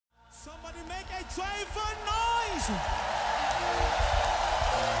Joyful noise.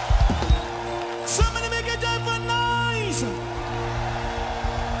 Somebody make a joyful noise.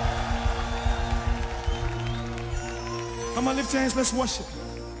 Come on, lift your hands, let's worship.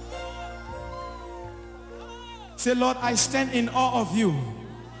 Say, Lord, I stand in awe of you.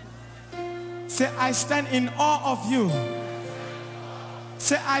 Say, I stand in awe of you.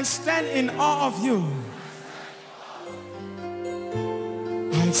 Say, I stand in awe of you.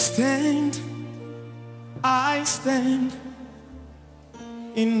 I stand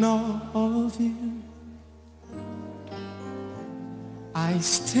in awe of you. I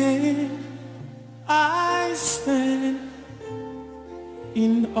stand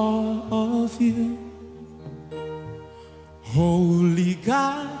in awe of you. Holy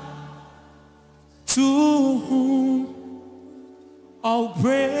God, to whom all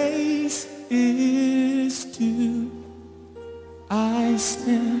praise is due, I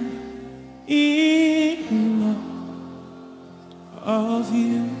stand in awe of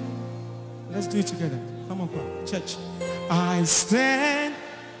you. Let's do it together. Come on, church. I stand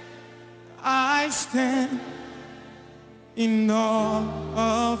in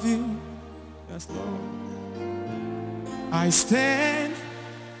awe of you. Yes, Lord. I stand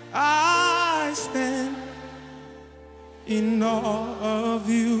in awe of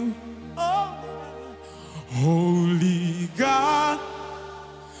you. Oh, holy God,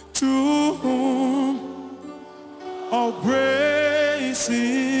 to whom all praise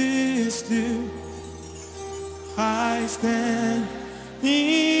is due, I stand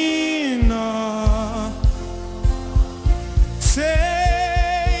in awe.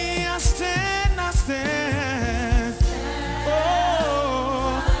 Say, I stand.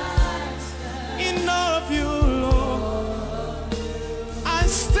 Oh, in awe of you, Lord. I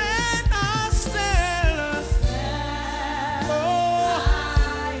stand.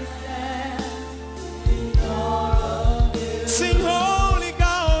 Oh, sing holy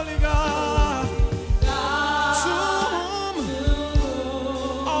God, to whom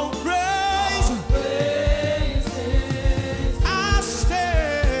all praise. I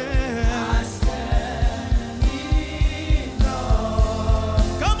stand.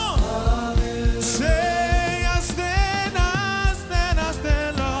 Come on. Say, I stand,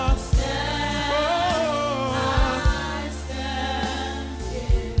 Lord. Oh,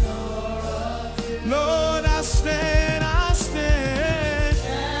 Lord, I stand.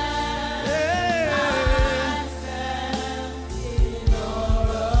 Yeah.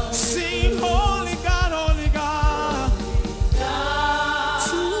 Sing holy God,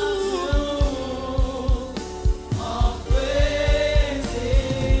 to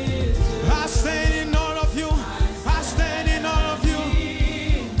I stand in all of you. I stand in all of you.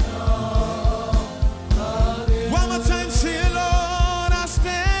 One more time, say, Lord, I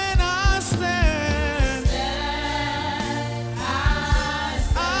stand.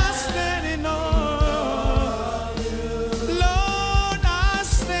 I stand in all. Lord, I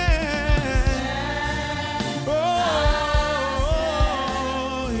stand. Oh,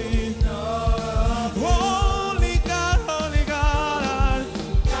 holy God,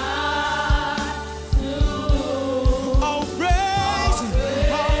 all praise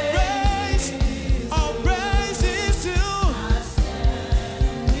is due.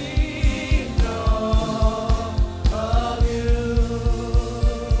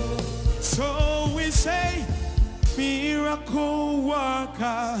 So we say, miracle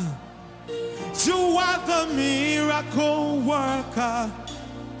worker, you are the miracle worker.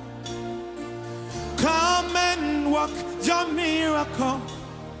 Come and work your miracle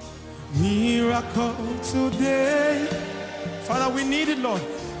today. Father, we need it, Lord.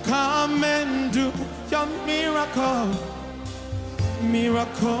 Come and do your miracle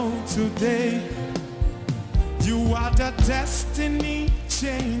today. You are the destiny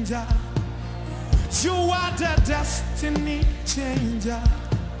changer. You are the destiny changer.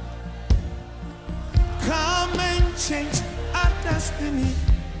 Come and change our destiny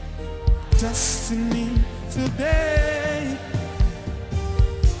today.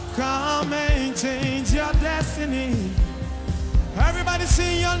 Come and change your destiny. Everybody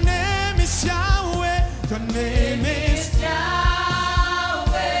sing, your name is Yahweh. Your name is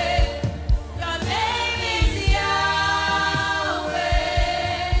Yahweh. Your name is Yahweh.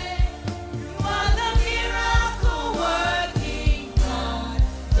 You are the miracle working God.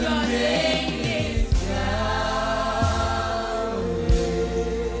 Your name is Yahweh.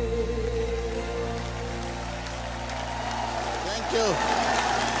 Thank you.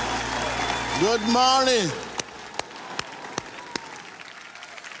 Good morning.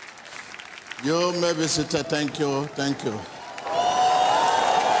 You may be seated. Thank you.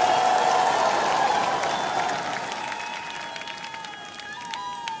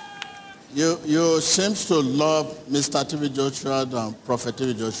 You seem to love Mr. T.B. Joshua than Prophet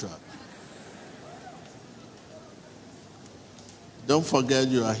T.B. Joshua. Don't forget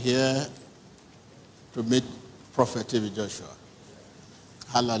you are here to meet Prophet T.B. Joshua.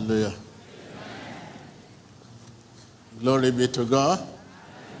 Hallelujah. Amen. Glory be to God.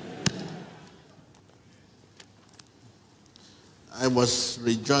 I was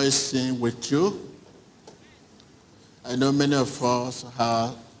rejoicing with you. I know many of us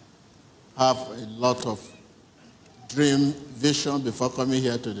have a lot of dream vision before coming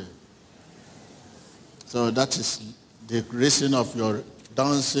here today. So that is the reason of your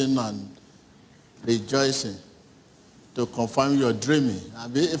dancing and rejoicing, to confirm your dreaming. I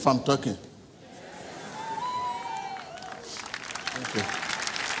mean, if I'm talking. Okay.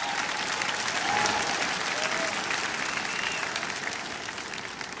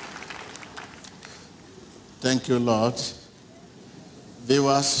 Thank you, Lord.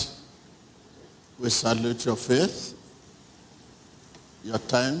 Viewers, we salute your faith, your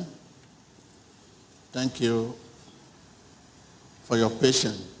time. Thank you for your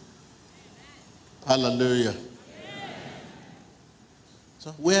patience. Hallelujah. Amen.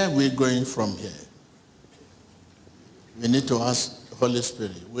 So where are we going from here? We need to ask Holy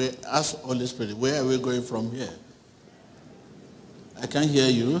Spirit. We ask Holy Spirit, where are we going from here? I can't hear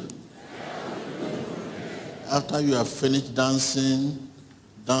you. After you have finished dancing,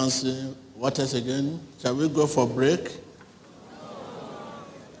 what else again? Shall we go for break?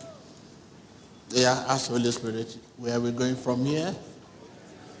 Yeah, ask Holy Spirit, where are we going from here?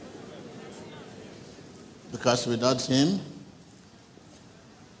 Because without him,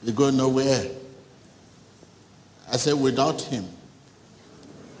 we go nowhere. I say without him.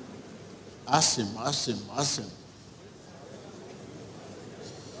 Ask him, ask him, ask him.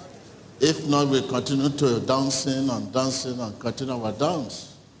 If not, we continue to dancing and continue our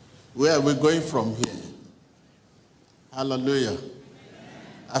dance. Where are we going from here? Hallelujah.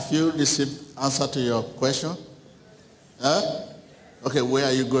 Have you received answer to your question? Huh? Okay, where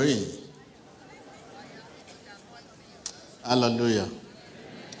are you going? Hallelujah.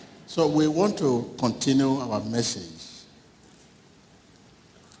 So we want to continue our message.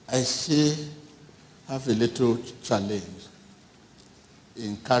 I have a little challenge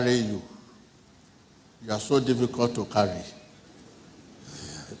in carrying you. You are so difficult to carry.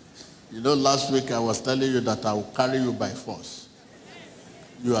 You know, last week I was telling you that I will carry you by force.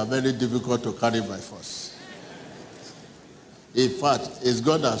 You are very difficult to carry by force. In fact, if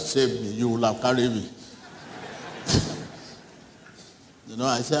God has saved me, you will have carried me. You know,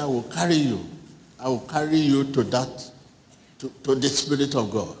 I say I will carry you. I will carry you to that, to the Spirit of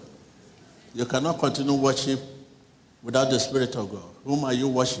God. You cannot continue worship without the Spirit of God. Whom are you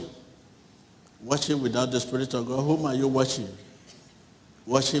worshiping? Worship without the Spirit of God. Whom are you worshiping?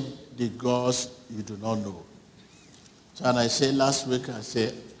 Worship the gods you do not know. So, and I said last week, I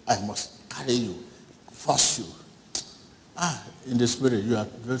said, I must carry you, force you. In the Spirit, you are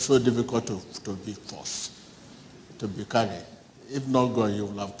so difficult to be forced, to be carried. If not God, you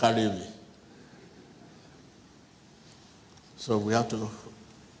will have carried me. So we have to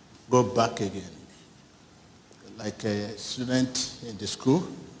go back again. Like a student in the school,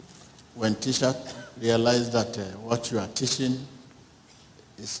 when teacher realizes that what you are teaching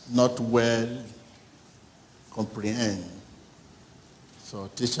is not well comprehended, so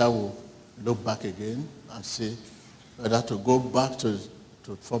teacher will look back again and say whether to go back to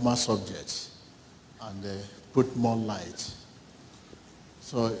former subjects and put more light.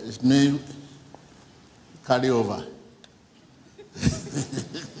 So it may carry over.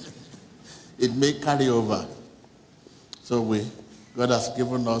 It may carry over. So God has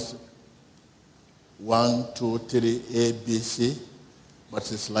given us 1, 2, 3, A, B, C, but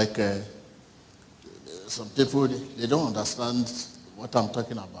it's like some people, they don't understand what I'm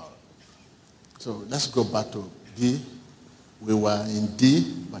talking about. So let's go back to B. We were in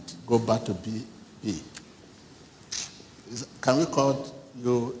D, but go back to B. Can we call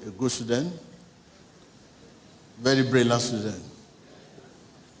you a good student? Very brilliant student.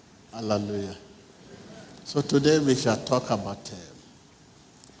 Hallelujah. So today we shall talk about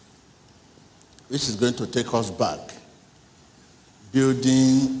which is going to take us back,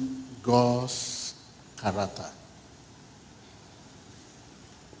 building God's character.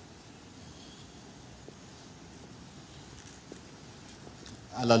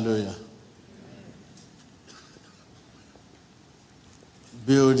 Hallelujah.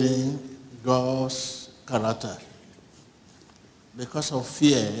 Building God's character. Because of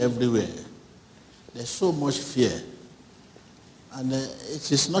fear everywhere. There's so much fear. And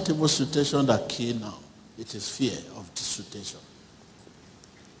it is not even situation that kills now. It is fear of the situation.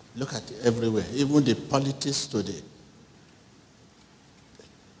 Look at it everywhere, even the politics today.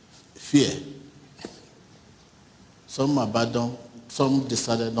 Fear. Some abandoned, some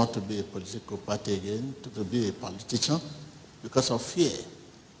decided not to be a political party again, to be a politician because of fear.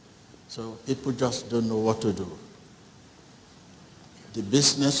 So people just don't know what to do. The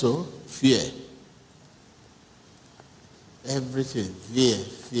business, fear. Everything, fear,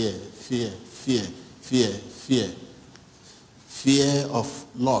 fear, fear, fear, fear, fear. Fear of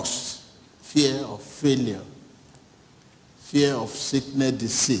loss, fear of failure, fear of sickness,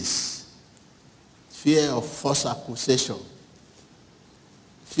 disease, fear of false accusation,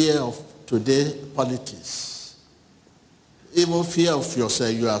 fear of today politics, even fear of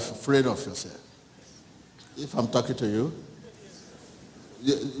yourself. You are afraid of yourself. If I'm talking to you,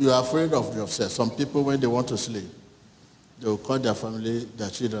 you are afraid of yourself. Some people, when they want to sleep, they will call their family,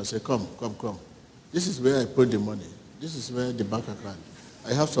 their children, and say, come, come, come. This is where I put the money. This is where the bank account.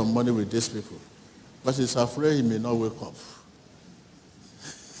 I have some money with these people. But he's afraid he may not wake up.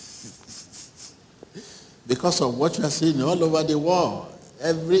 Because of what you are seeing all over the world.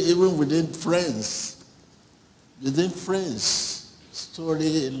 Even within friends. Within friends.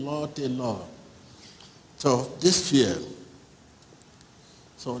 Story a lot. So this fear.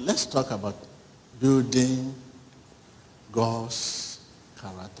 So let's talk about building God's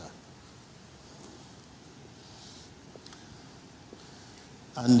character.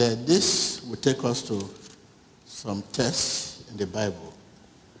 And this will take us to some tests in the Bible.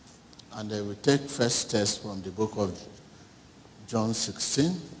 And we take first test from the book of John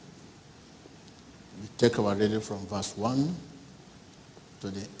 16. We take our reading from verse 1 to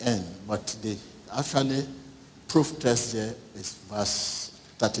the end. But the actually proof test there is verse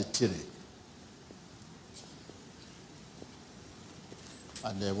 33.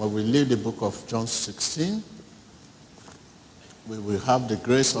 And when we leave the book of John 16, we will have the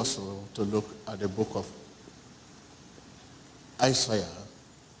grace also to look at the book of Isaiah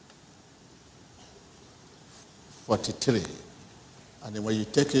 43. And then when you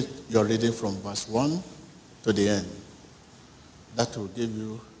take it, you're reading from verse 1 to the end. That will give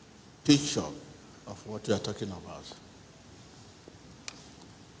you a picture of what we are talking about.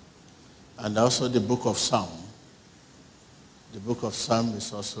 And also the book of Psalm. The book of Psalm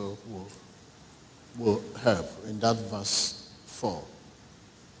is also will help in that verse 4.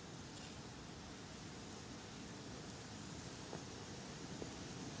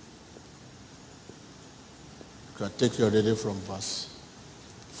 You can take your reading from verse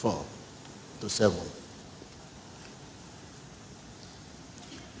 4 to 7.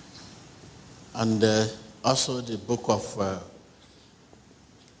 And also the book of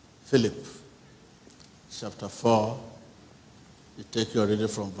Philip, chapter 4. You take your reading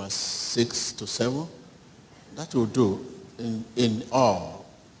from verse 6 to 7. That will do. In all,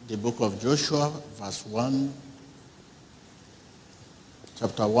 the book of Joshua, verse 1,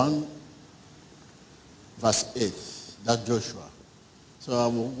 chapter 1, verse 8, that's Joshua. So I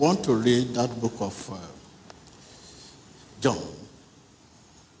want to read that book of John.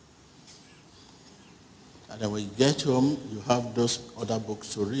 And then when you get home, you have those other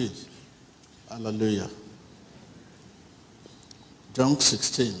books to read. Hallelujah. John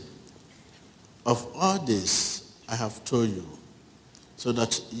 16. Of all this I have told you, so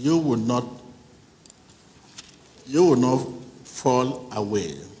that you will not fall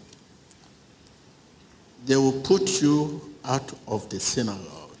away. They will put you out of the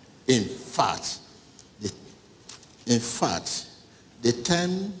synagogue. In fact, the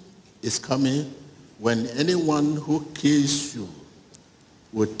time is coming when anyone who kills you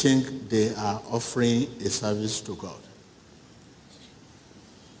will think they are offering a service to God.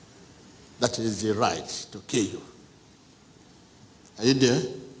 That is the right to kill you. Are you there?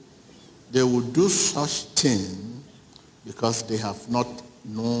 They will do such thing because they have not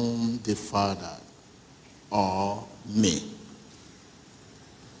known the Father or me.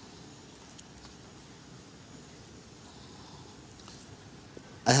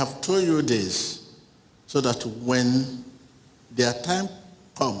 I have told you this so that when their time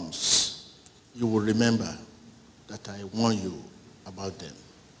comes, you will remember that I warned you about them.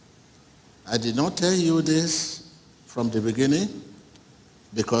 I did not tell you this from the beginning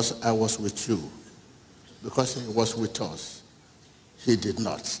because I was with you. Because he was with us. He did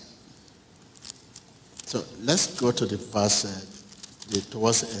not. So let's go to the verse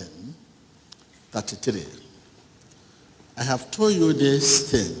towards the end, 33. I have told you these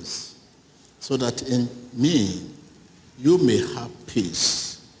things so that in me you may have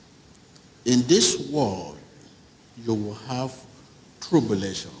peace. In this world you will have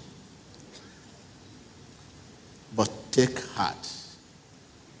tribulation. But take heart.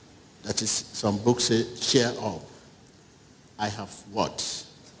 That is, some books say, cheer up. I have what?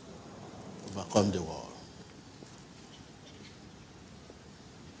 Overcome the world.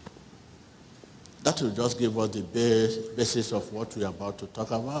 That will just give us the basis of what we are about to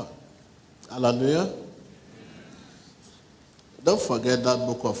talk about. Hallelujah. Don't forget that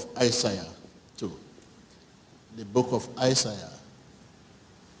book of Isaiah too. The book of Isaiah.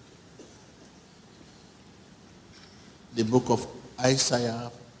 The book of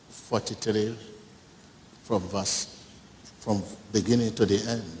Isaiah 43 from beginning to the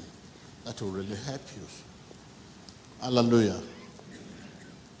end. That will really help you. Hallelujah.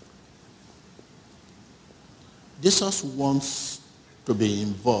 Jesus wants to be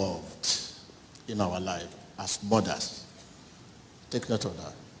involved in our life as mothers. Take note of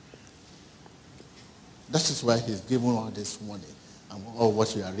that. That is why he's given all this money and all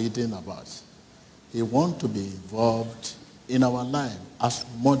what you are reading about. He wants to be involved in our life as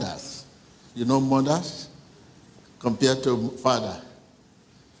mothers. You know mothers compared to father.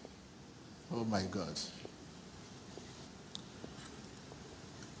 Oh my God.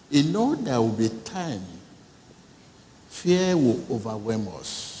 You know there will be time fear will overwhelm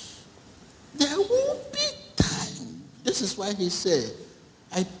us. There will be time. This is why he said,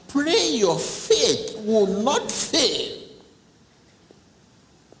 I pray your faith will not fail.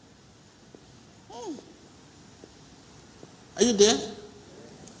 Are you there?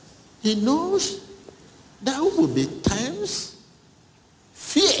 He knows there will be times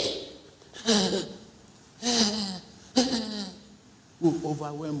fear will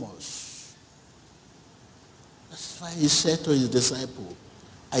overwhelm us. That's why he said to his disciple,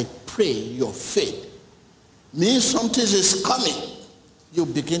 I pray your faith. Means something is coming. You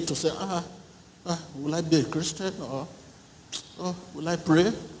begin to say, will I be a Christian? Or will I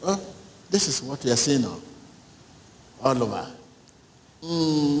pray? This is what we are saying now. All over.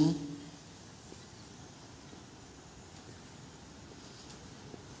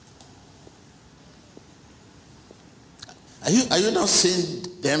 Are you not seeing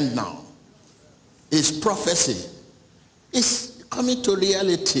them now? It's prophecy. It's coming to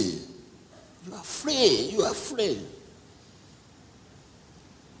reality. You are afraid. You are afraid.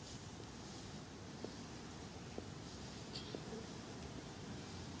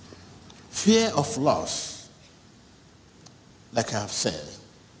 Fear of loss, like I have said.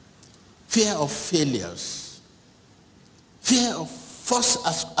 Fear of failures. Fear of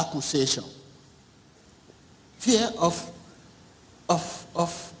false accusation. Fear of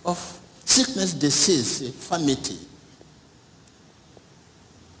sickness, disease, infirmity.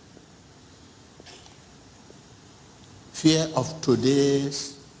 Fear of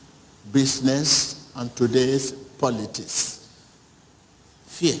today's business and today's politics.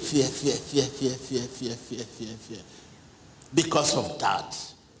 Fear. Because of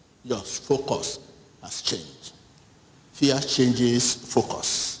that, your focus has changed. Fear changes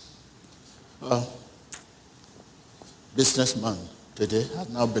focus. Businessman today has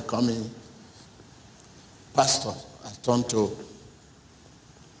now becoming pastor, has turned to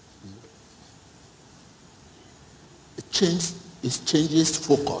it changes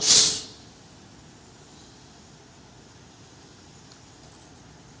focus.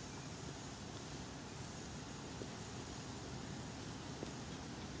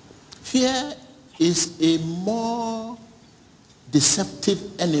 Fear is a more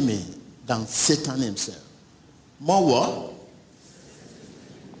deceptive enemy than Satan himself. More what?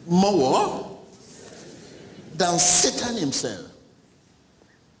 More what? Than Satan himself.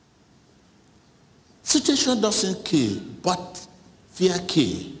 Situation doesn't kill, but fear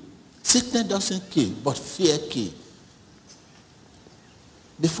kills. Sickness doesn't kill, but fear kills.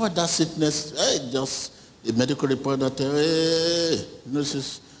 Before that sickness, just a medical report that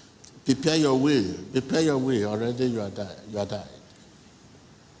prepare your way. Prepare your way. Already you are died.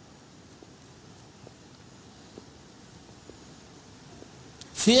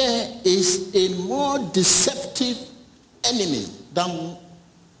 Fear is a more deceptive enemy than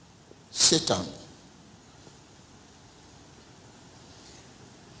Satan.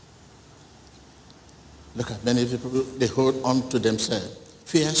 Look at many people, they hold on to themselves.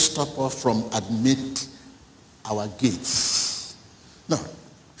 Fear stops us from admit our gifts. No,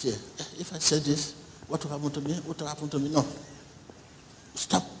 fear. If I say this, what will happen to me? What will happen to me? No.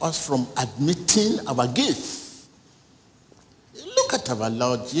 Stop us from admitting our gifts. Look at our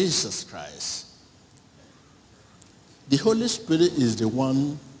Lord Jesus Christ. The Holy Spirit is the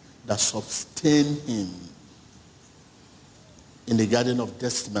one that sustained him in the Garden of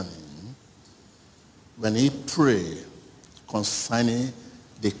Gethsemane when he prayed concerning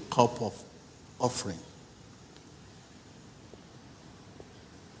the cup of offering.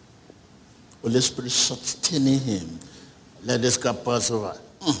 Holy Spirit sustaining him. Let this cup pass over.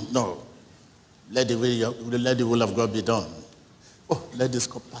 No. Let the will of God be done. Oh, let this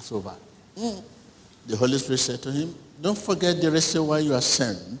cup pass over. The Holy Spirit said to him, don't forget the reason why you are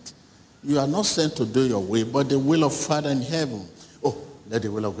sent. You are not sent to do your will, but the will of Father in heaven. Oh, let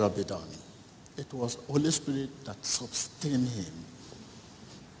the will of God be done. It was Holy Spirit that sustained him.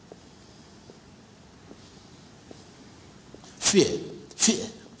 Fear, fear,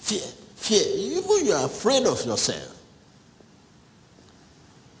 fear, fear. Even you are afraid of yourself.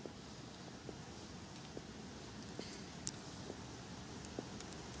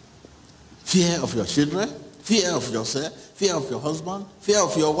 Fear of your children, fear of yourself, fear of your husband, fear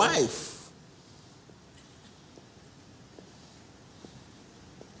of your wife.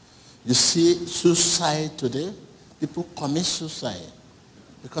 You see suicide today, people commit suicide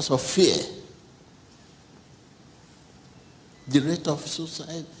because of fear. The rate of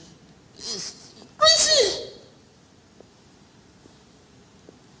suicide is crazy.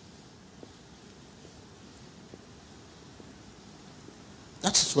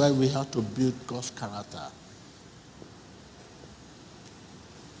 That is why we have to build God's character.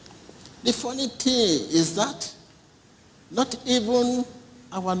 The funny thing is that not even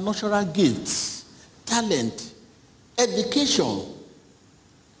our natural gifts, talent, education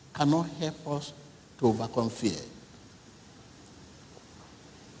cannot help us to overcome fear.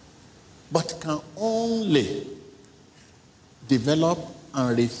 But can only develop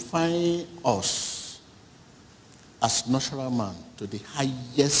and refine us as natural man to the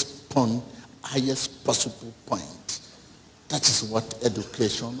highest point, highest possible point. That is what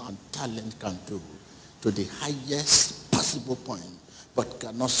education and talent can do, to the highest possible point, but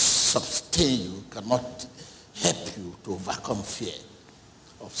cannot sustain you, cannot help you to overcome fear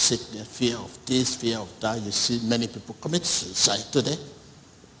of sickness, fear of this, fear of that. You see many people commit suicide today.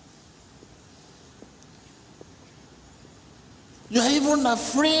 You are even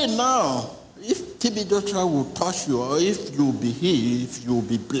afraid now. If TB Joshua will touch you, or if you will be healed, if you will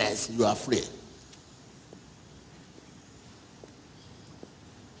be blessed, you are afraid.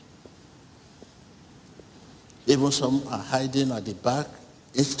 Even some are hiding at the back.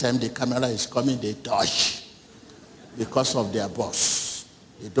 Each time the camera is coming, they dodge because of their boss.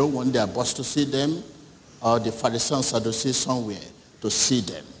 They don't want their boss to see them, or the Pharisees Sadducees somewhere to see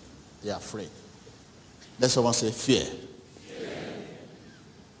them. They are afraid. Let someone say fear.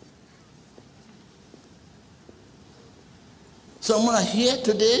 Some are here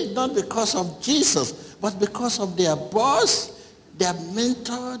today not because of Jesus, but because of their boss, their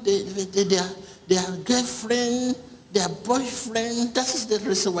mentor, their girlfriend, their boyfriend. That is the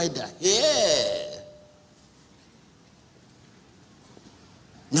reason why they are here.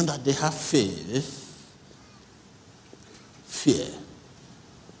 Now that they have faith, fear,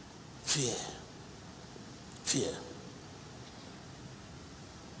 fear, fear.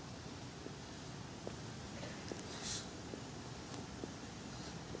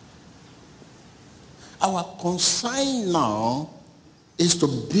 Our concern now is to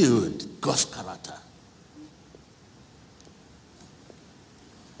build God's character.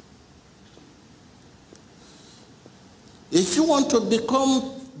 If you want to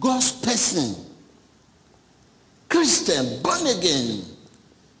become God's person, Christian, born again,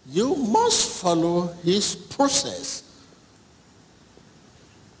 you must follow his process,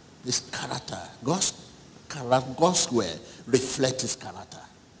 his character. God's way reflects his character.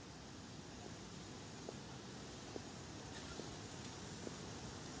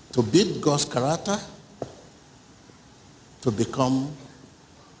 To build God's character, to become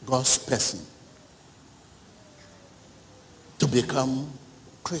God's person, to become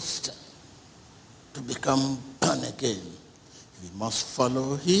Christian, to become born again, we must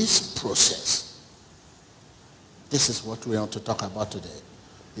follow his process. This is what we want to talk about today.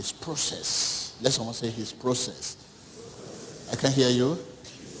 His process. Let someone say his process. I can hear you.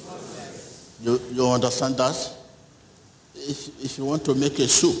 You understand that? If you want to make a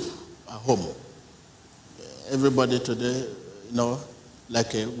soup at home, everybody today,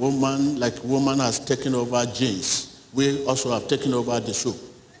 like woman has taken over jeans. We also have taken over the soup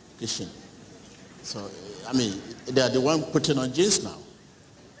kitchen. So, they are the one putting on jeans now.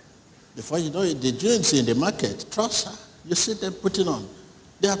 Before you know it, the jeans in the market, trouser, you see them putting on.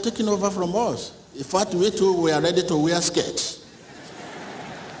 They have taken over from us. In fact, we too, we are ready to wear skirts.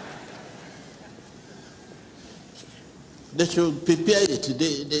 They should prepare it.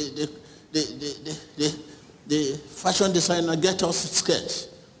 The fashion designer get us skirts.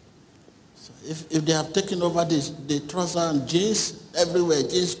 So if they have taken over the trouser and jeans, everywhere,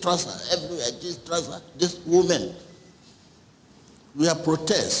 jeans, trouser, everywhere, jeans, trouser, this woman, we are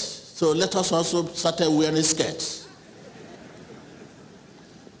protest. So let us also start wearing skirts.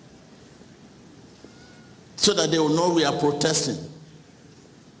 So that they will know we are protesting.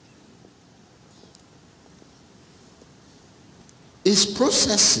 It's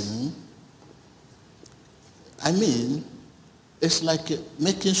processing. I mean, it's like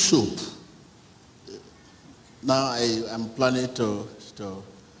making soup. Now I am planning to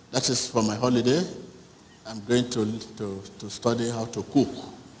that is for my holiday. I'm going to study how to cook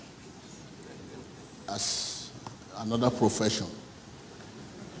as another profession.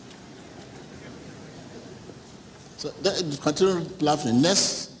 So continue laughing.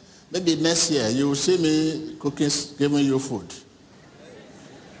 Maybe next year you will see me cooking, giving you food.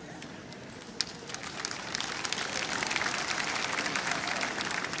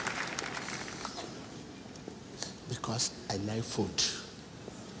 Because I like food.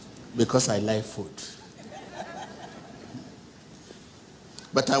 Because I like food.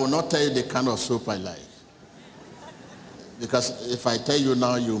 But I will not tell you the kind of soup I like. Because if I tell you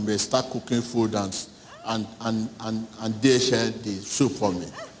now, you may start cooking food and dish the soup for me.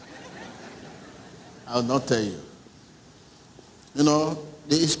 I will not tell you. You know,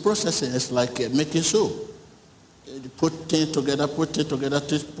 this processing is like making soup. You put things together, put it together.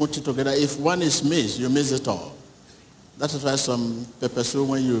 If one is missed, you miss it all. That is why some pepper soup,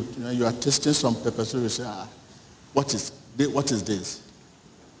 when you are tasting some pepper soup, you say, what is this?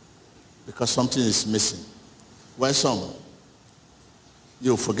 Because something is missing. Why some?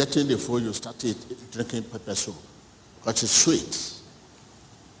 You're forgetting the food, you start drinking pepper soup. Because it's sweet.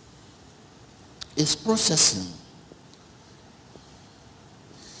 It's processing.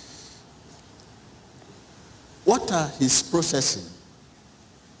 What are his processing?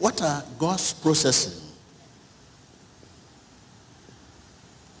 What are God's processing?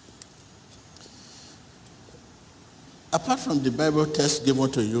 Apart from the Bible text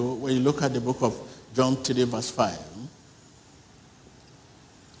given to you, when you look at the book of John 3 verse 5,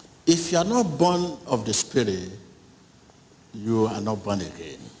 if you are not born of the Spirit, you are not born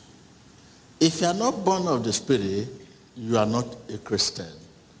again. If you are not born of the Spirit, you are not a Christian.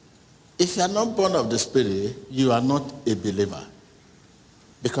 If you are not born of the Spirit, you are not a believer.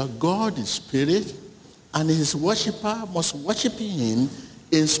 Because God is Spirit, and his worshiper must worship him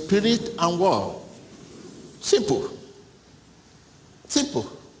in spirit and word. Simple. Simple.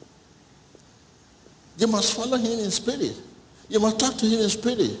 You must follow him in spirit. You must talk to him in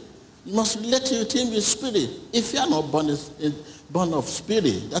spirit. You must relate to him in spirit. If you are not born of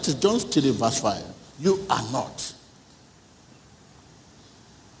spirit, that is John 3 verse 5, you are not.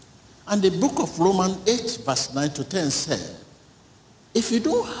 And the book of Romans 8 verse 9 to 10 said, if you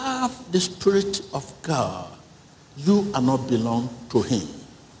don't have the Spirit of God, you are not belong to him.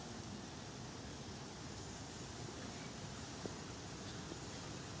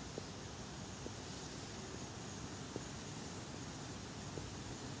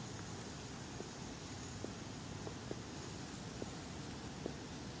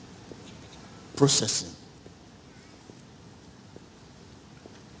 Processing.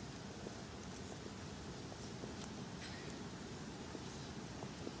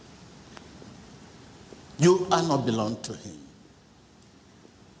 You are not belong to him.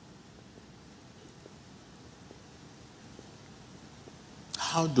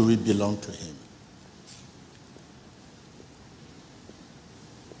 How do we belong to him?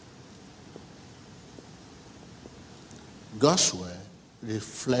 God's word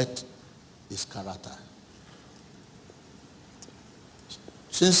reflects his character.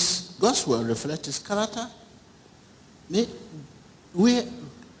 Since God's word reflects his character,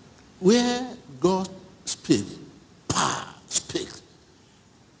 where God speaks, power speaks.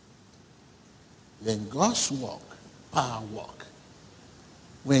 When God's walk, power walk.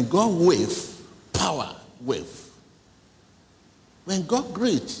 When God wave, power wave. When God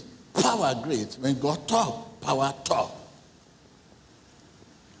greet, power greet. When God talk, power talk.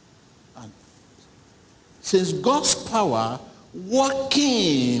 Since God's power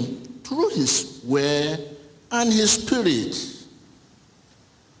working through his word and his spirit.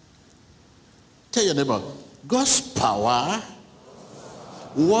 Tell your neighbor, God's power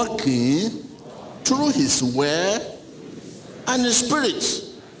working through his word and his spirit.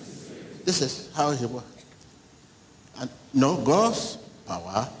 This is how he works. And no, God's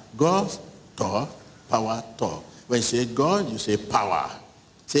power, God's talk, power talk. When you say God, you say power.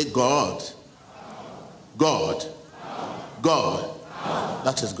 Say God. God. God.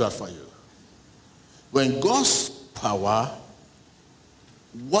 That is God for you. When God's power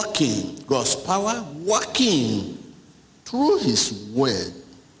working, God's power working through his word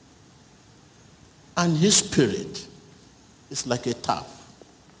and his spirit, it's like a tap.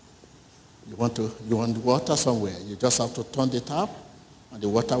 You want water somewhere. You just have to turn the tap, and the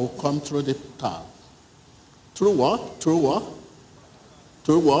water will come through the tap. Through what? Through what?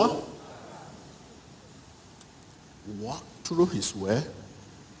 Through what? Walk through his word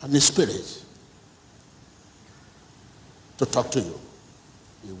and his spirit to talk to you.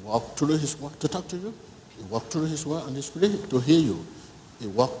 He walked through his word to talk to you. He walked through his word and his spirit to heal you. He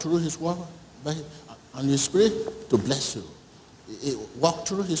walked through his word and his spirit to bless you. He walked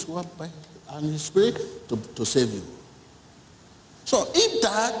through his word and his spirit to save you. So if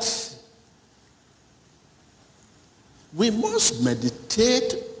that, we must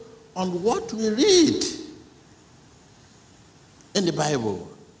meditate on what we read in the Bible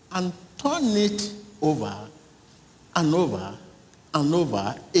and turn it over and over and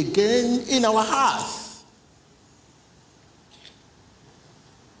over again in our hearts.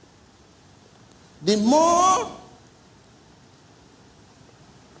 The more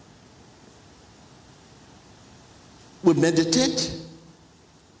we meditate,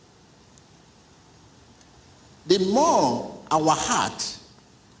 the more our heart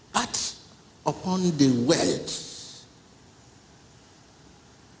acts upon the words,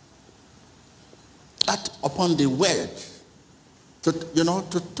 act upon the word, to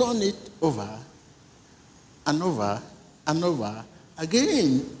turn it over and over and over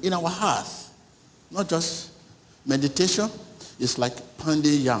again in our hearts. Not just meditation. It's like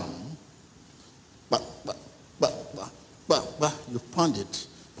pounding yam. You pound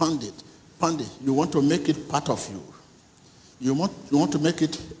it. You want to make it part of you. You want to make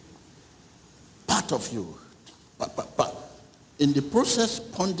it part of you. But in the process,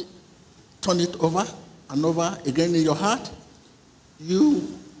 turn it over and over again in your heart.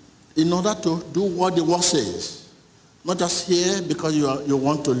 In order to do what the word says, not just here because you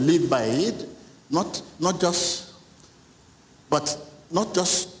want to live by it, not just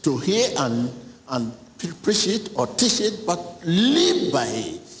to hear and preach it or teach it, but live by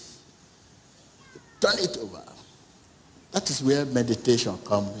it. Turn it over. That is where meditation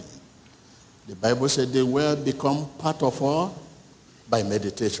comes in. The Bible said the word become part of all by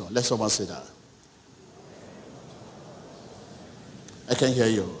meditation. Let someone say that. I can hear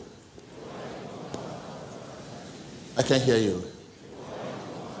you. I can hear you.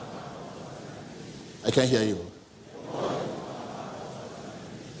 I can hear you.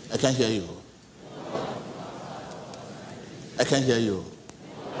 I can hear you. I can hear you.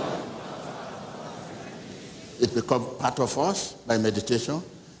 It becomes part of us by meditation.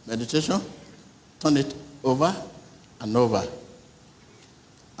 Meditation, turn it over and over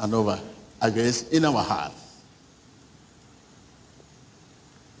and over again in our heart.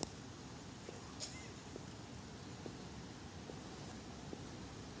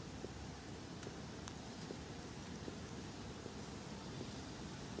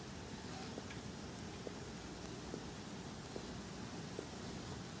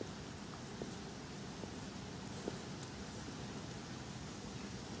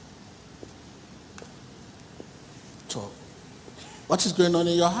 So, what is going on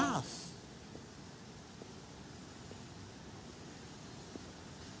in your heart?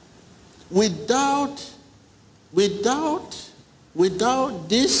 Without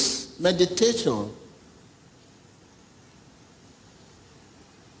this meditation,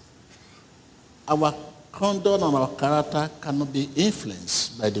 our conduct and our character cannot be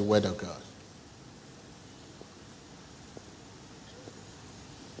influenced by the word of God.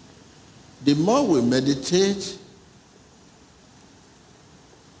 The more we meditate,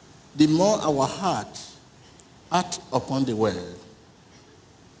 the more our heart acts upon the word.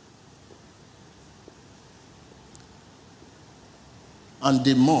 And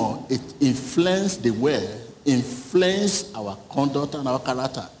the more it influences the word, influences our conduct and our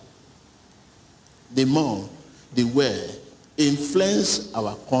character. The more the word influences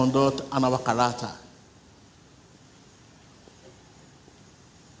our conduct and our character.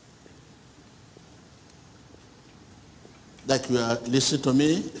 Like you are listening to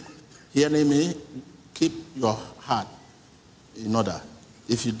me, hearing me, keep your heart in order.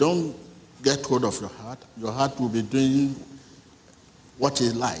 If you don't get hold of your heart will be doing what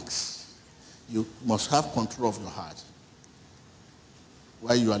it likes. You must have control of your heart.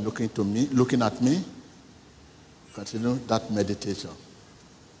 While you are looking at me, continue that meditation.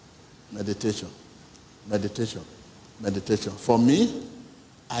 Meditation. Meditation. Meditation. For me,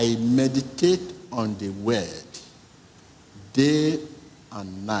 I meditate on the word day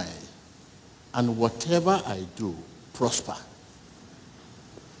and night, and whatever I do, prosper.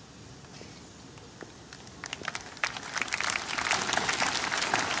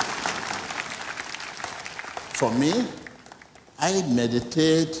 For me, I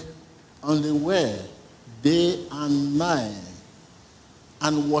meditate on the word day and night,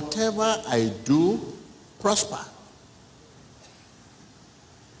 and whatever I do, prosper.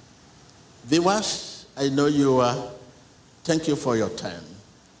 Viewers, I know you are. Thank you for your time.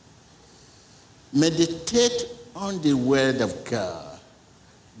 Meditate on the word of God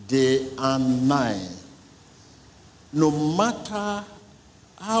day and night. No matter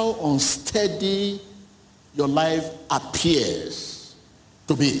how unsteady your life appears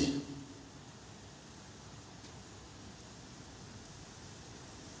to be.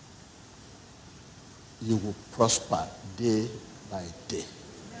 You will prosper day by day.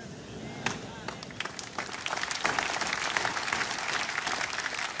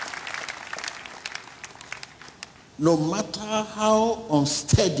 No matter how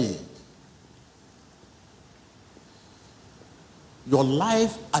unsteady your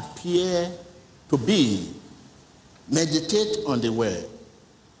life appear to be, meditate on the word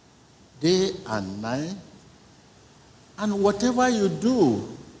day and night, and whatever you do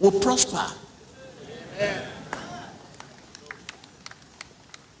will prosper. Amen.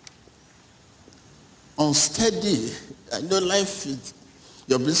 Unsteady, I know life,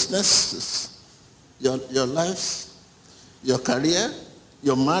 your business, your life, your career,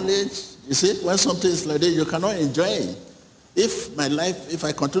 your marriage. You see, when something is like this, you cannot enjoy it. If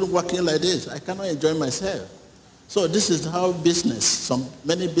I continue working like this, I cannot enjoy myself. So this is how business,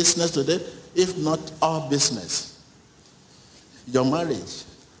 many business today, if not all business. Your marriage.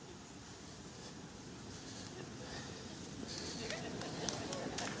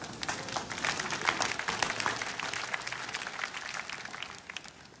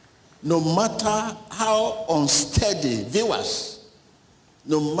 No matter how unsteady, viewers,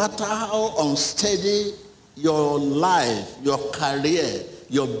 no matter how unsteady your life, your career,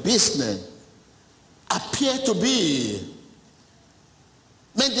 your business appear to be,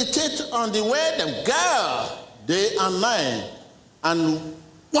 meditate on the word of God day and night, and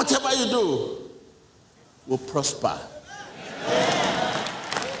whatever you do will prosper.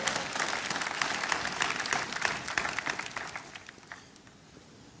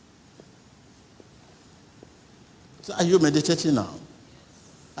 So are you meditating now?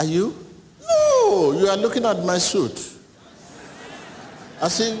 Are you? No, you are looking at my suit. I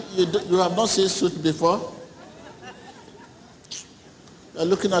see you have not seen suit before. You are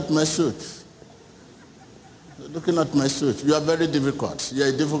looking at my suit. You're looking at my suit. You are very difficult. You are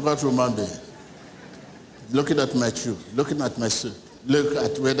a difficult human being. Looking at my shoe, looking at my suit. Look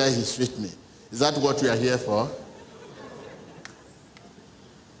at whether he fit me. Is that what we are here for?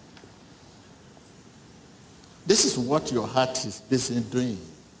 This is what your heart is busy doing.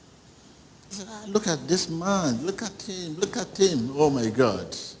 Look at this man. Look at him. Look at him. Oh my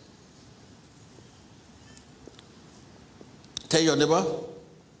God. Tell your neighbor,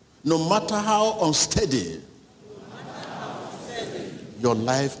 no matter how unsteady your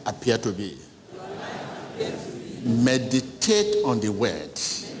life appear to be, meditate on the word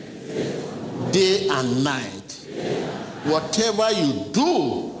day and night. Whatever you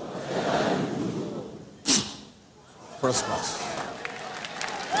do prospers.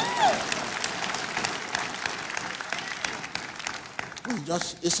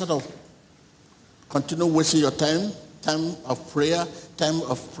 Just instead of continue wasting your time of prayer, in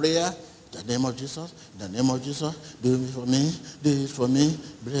the name of Jesus, in the name of Jesus, do it for me, do it for me,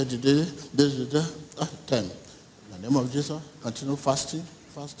 time. In the name of Jesus, continue fasting.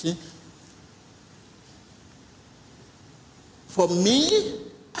 For me,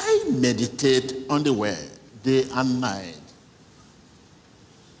 I meditate on the word day and night.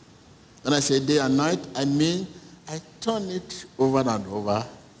 When I say day and night, I mean I turn it over and over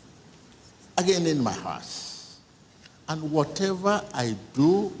again in my heart. And whatever I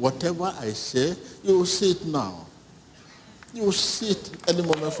do, whatever I say, you will see it now. You will see it any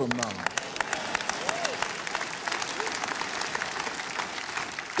moment from now.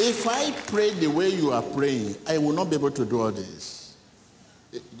 If I pray the way you are praying, I will not be able to do all this.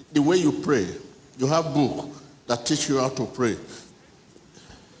 The way you pray, you have book that teach you how to pray.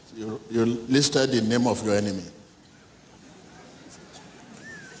 You listed the name of your enemy.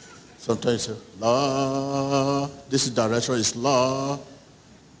 Sometimes you say, Lord, this direction is Lord.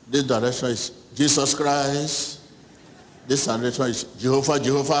 This direction is Jesus Christ. This direction is Jehovah.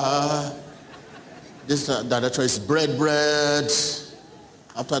 This direction is bread.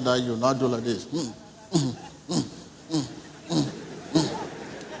 After that, you now do like this.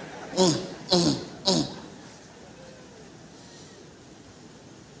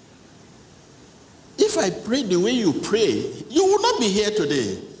 If I pray the way you pray, you will not be here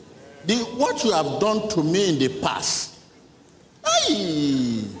today. What you have done to me in the past,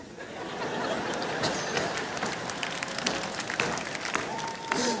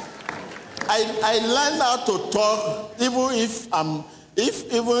 I learned how to talk even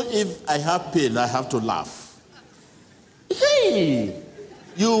if I have pain, I have to laugh. Hey,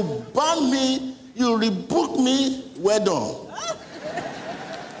 you burn me, you rebuke me, well done.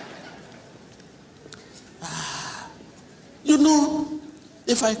 You know,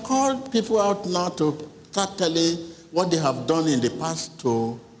 if I call people out now to start telling what they have done in the past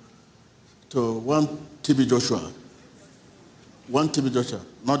to one TB Joshua,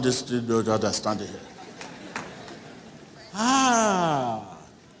 not this TB Joshua that's standing here.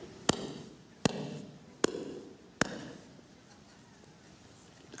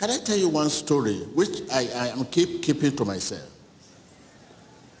 Can I tell you one story which I am keeping to myself?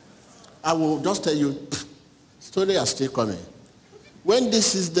 I will just tell you, story are still coming. When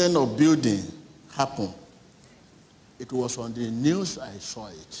this incident of building happened, it was on the news. I saw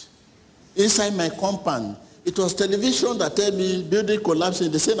it. Inside my compound, it was television that told me building collapsing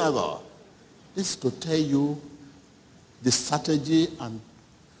in the synagogue. This is to tell you the strategy and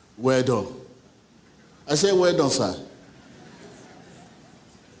well done. I say well done, sir.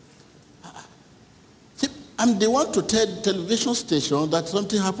 See, I'm the one to tell the television station that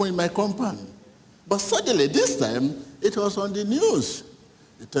something happened in my compound. But suddenly, this time, it was on the news.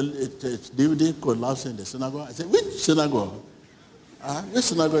 It's building collapsing in the synagogue. I said, which synagogue? Which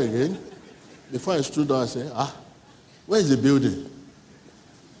synagogue again? Before I stood up, I said, where is the building?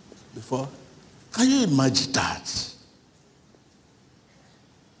 Before, can you imagine that?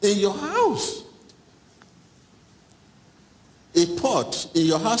 In your house, a pot in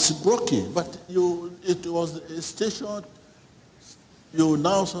your house is broken, but it was a station. You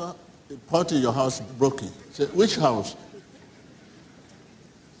now saw a pot in your house broken. Say, which house?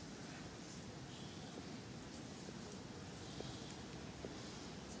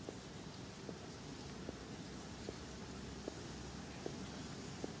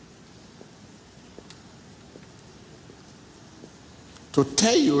 To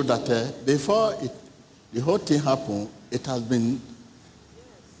tell you that before the whole thing happened, it has been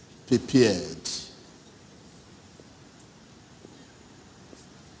prepared.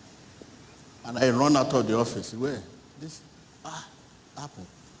 And I run out of the office. Where? This happened.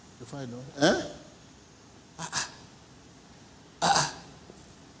 Before I know.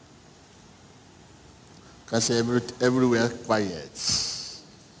 Can say everywhere quiet.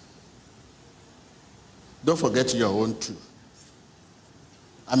 Don't forget your own too.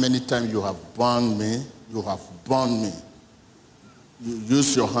 How many times you have burned me, you have burned me. You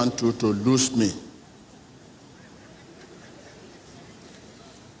use your hand to lose me.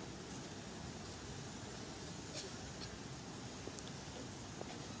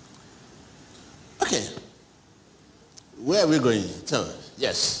 Okay. Where are we going? Tell us.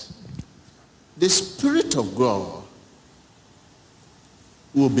 Yes. The Spirit of God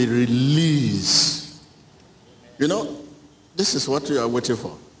will be released. You know, this is what you are waiting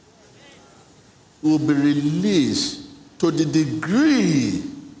for. Will be released to the degree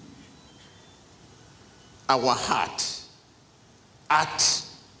our heart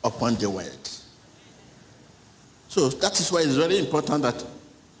acts upon the word. So that is why it's very important that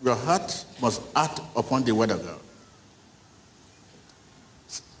your heart must act upon the word of God.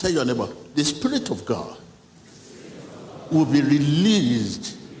 Tell your neighbor, the Spirit of God will be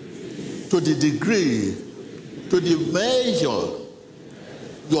released to the degree, to the measure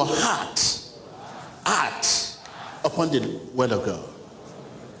your heart acts upon the word of God.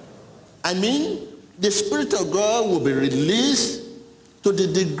 I mean, the Spirit of God will be released to the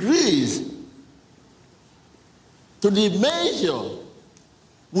degrees, to the measure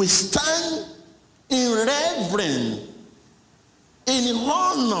we stand in reverence, in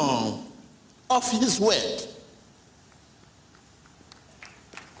honor of his word.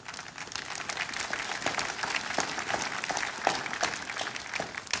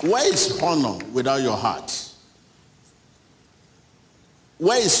 Where is honor without your heart?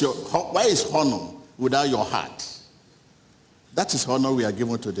 Where is honor without your heart? That is honor we are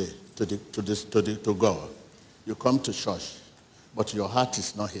given today to God. You come to church, but your heart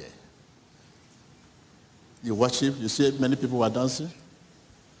is not here. You worship, you see many people are dancing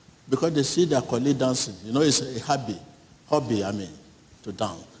because they see their colleague dancing. You know, it's a hobby, to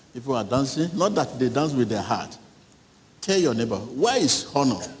dance. People are dancing, not that they dance with their heart. Tell your neighbor, where is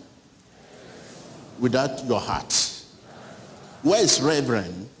honor without your heart? Where is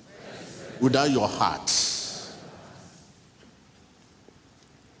reverence without your heart?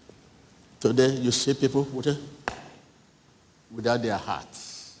 Today you see people without their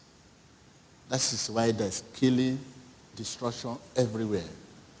hearts. That is why there's killing, destruction everywhere.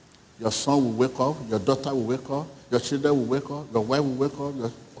 Your son will wake up, your daughter will wake up, your children will wake up, your wife will wake up,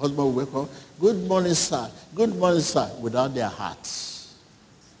 your husband will wake up, good morning, sir, without their hearts.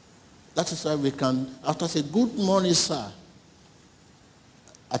 That is why we can, after say, good morning, sir,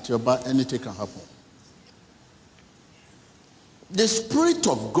 at your back, anything can happen. The Spirit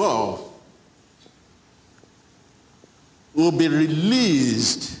of God will be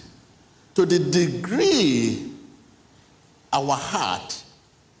released to the degree our heart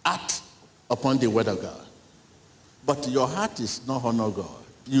acts upon the word of God. But your heart is not honoring God.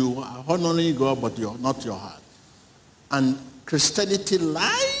 You are honoring God, but you're not your heart. And Christianity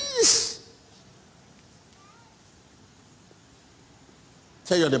lies.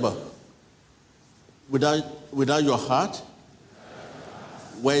 Tell your neighbor, without your heart,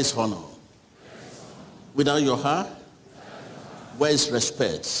 where is honor? Without your heart, where is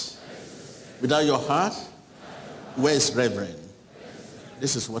respect? Without your heart, where is reverence?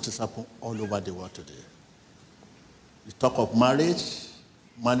 This is what is happening all over the world today. You talk of marriage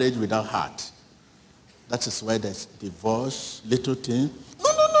without heart. That is why there's divorce, little thing.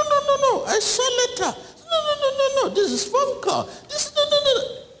 No. I saw letter. No. This is phone call.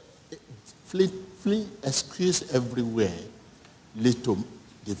 No. Flee excuse everywhere lead to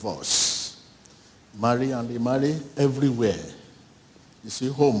divorce. Marry and remarry everywhere. You see,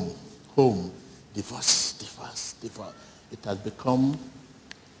 home, divorce. It has become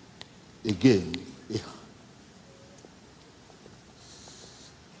a game.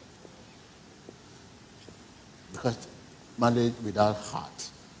 Because marriage without heart,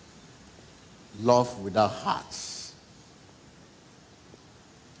 love without hearts.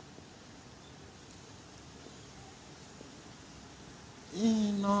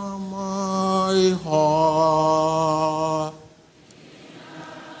 In my heart,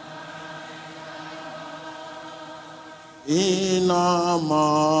 in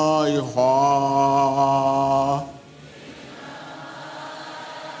my heart,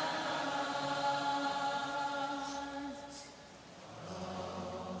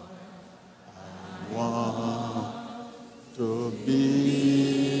 I want to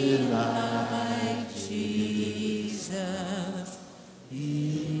be like Jesus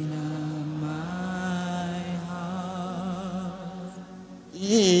in my heart.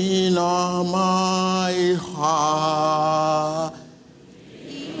 in my heart.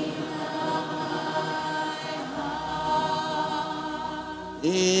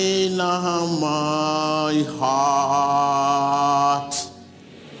 In my heart.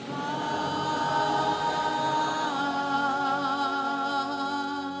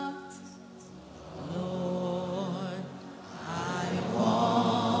 Lord, I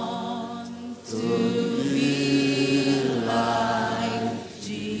want to be like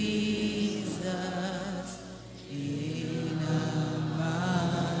Jesus in my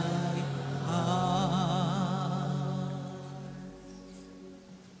heart.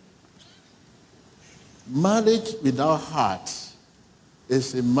 Marriage without heart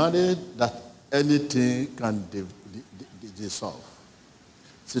is a marriage that anything can dissolve.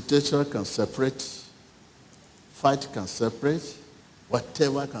 Situation can separate, fight can separate,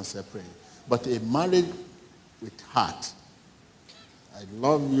 whatever can separate. But a marriage with heart, I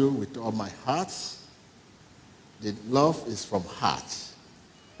love you with all my heart. The love is from heart.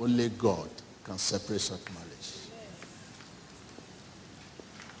 Only God can separate such marriage.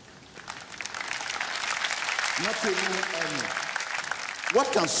 Not even any.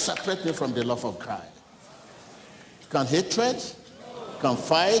 What can separate me from the love of Christ? Can hatred? Can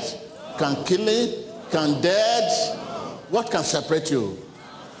fight? Can killing? Can death? What can separate you?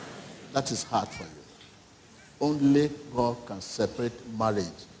 That is hard for you. Only God can separate marriage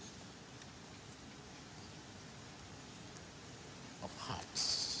of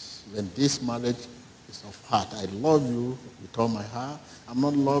hearts. When this marriage is of heart, I love you with all my heart. I'm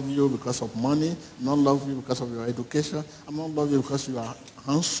not love you because of money. I'm not love you because of your education. I'm not love you because you are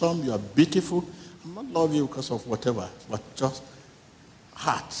handsome, you are beautiful. I'm not love you because of whatever, but just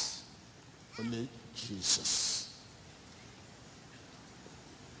heart. Only Jesus.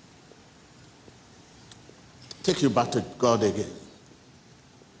 Take you back to God again.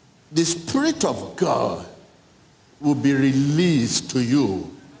 The Spirit of God will be released to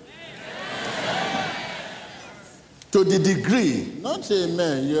you. To the degree, not say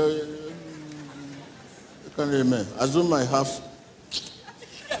amen, you can't amen. Assume I have,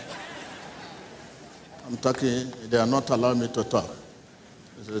 I'm talking, they are not allowing me to talk.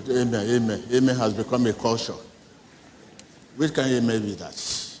 I said, amen. Amen has become a culture. Which kind of amen be that?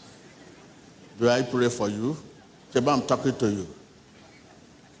 Do I pray for you? Say, but I'm talking to you.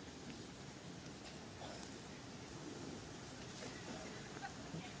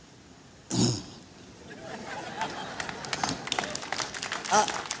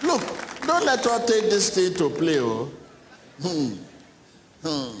 let us take this thing to play. Oh. On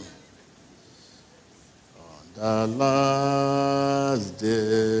the last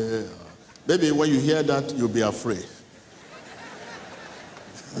day. Maybe when you hear that, you'll be afraid.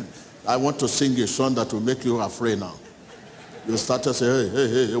 I want to sing a song that will make you afraid now. You start to say,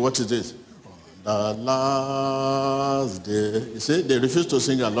 hey, what is this? On the last day. You see, they refuse to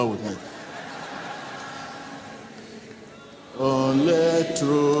sing along with me. Only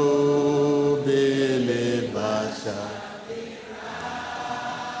true believers shall.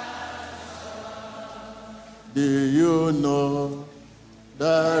 Do you know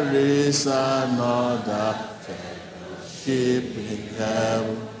there is another fellowship in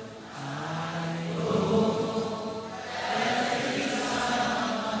heaven?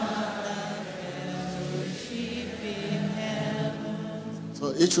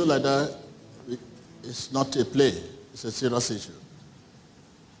 So issue like that is not a play. It's a serious issue.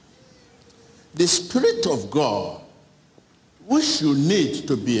 The Spirit of God, which you need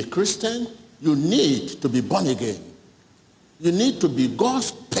to be a Christian, you need to be born again. You need to be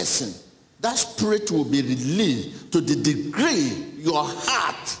God's person. That Spirit will be released to the degree your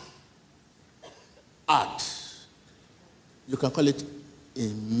heart. You can call it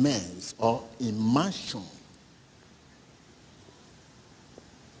immense or immersion.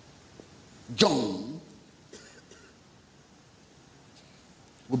 John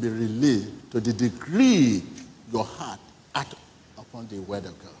will be released to the degree your heart act upon the word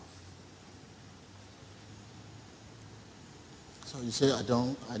of God. So you say,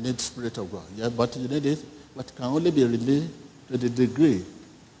 I need Spirit of God. Yeah, but you need it, but it can only be released to the degree,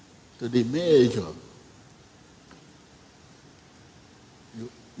 to the measure.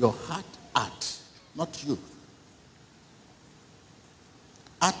 Your heart act, not you.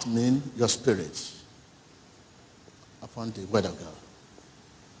 Act means your spirit upon the word of God.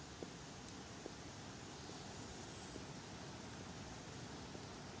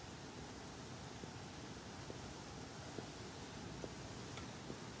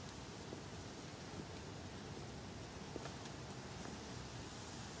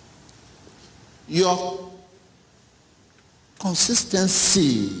 Your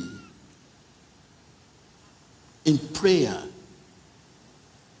consistency in prayer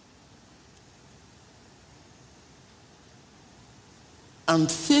and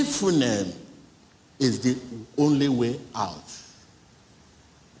faithfulness is the only way out.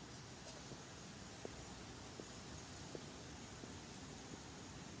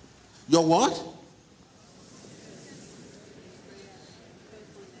 Your what?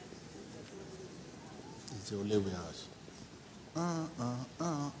 It's the only way out.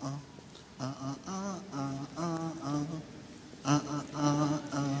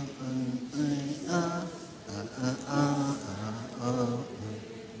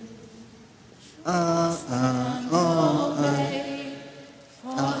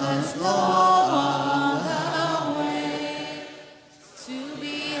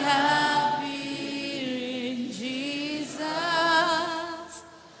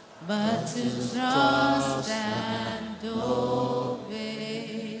 But to trust and obey.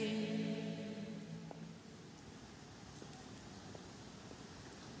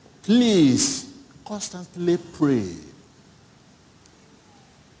 Please constantly pray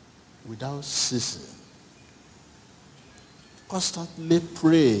without ceasing. Constantly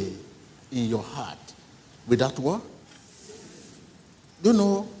pray in your heart without what? Do you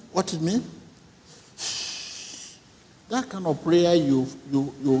know what it means? That kind of prayer you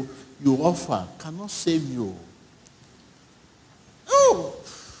offer cannot save you. Oh!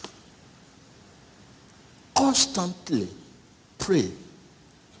 Constantly pray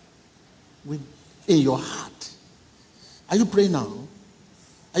in your heart. Are you praying now?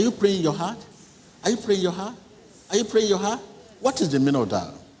 Are you praying in your heart? Are you praying in your heart? Are you praying in your heart? What is the meaning of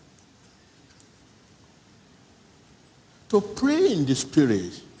that? To pray in the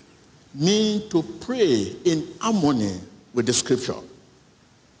Spirit means to pray in harmony with the Scripture.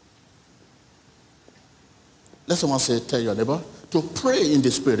 Let someone say, tell your neighbor, to pray in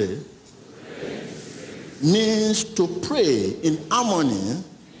the Spirit means to pray in harmony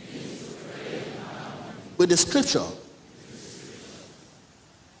with the Scripture.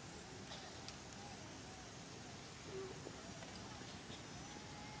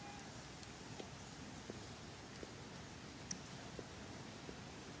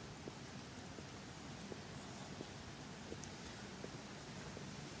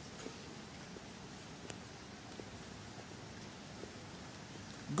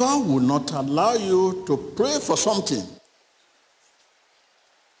 God will not allow you to pray for something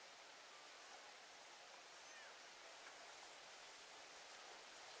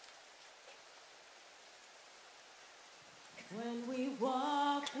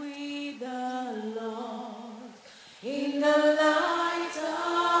In the light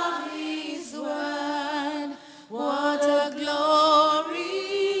of his word, what a glory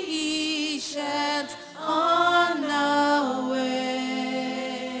he sheds on our way.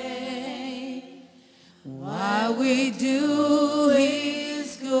 While we do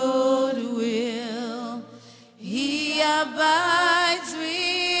his good will, he abides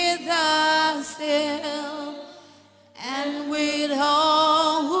with us still, and with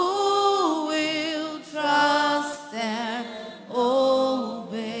all who will trust and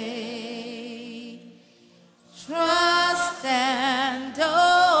obey. Trust and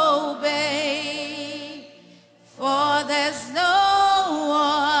obey, for there's no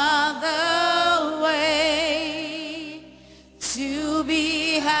other way to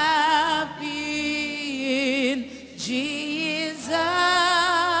be happy in Jesus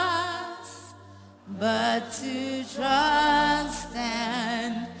but to trust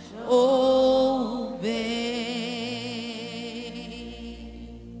and obey.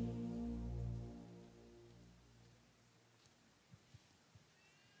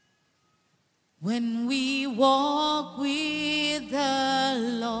 When we walk with the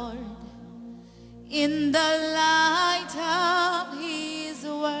Lord in the light of his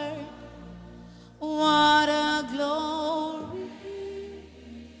word, what a glory.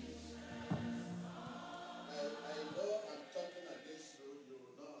 I know I'm talking against you. You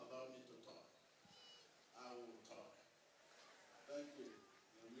will not allow me to talk. I will talk. Thank you.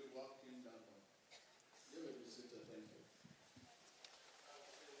 When we walk in that one. You will be seated. Thank you.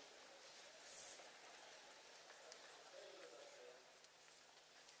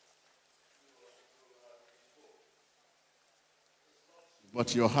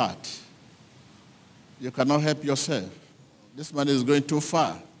 But your heart, you cannot help yourself. This man is going too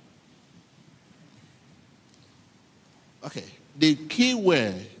far. Okay, the key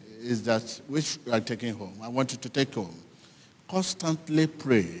word is that which you are taking home. I want you to take home. Constantly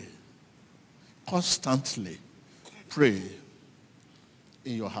pray. Constantly pray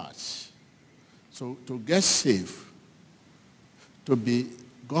in your hearts. So to get saved, to be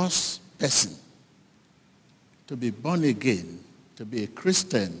God's person, to be born again, to be a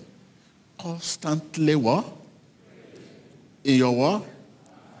Christian, constantly what? In your what?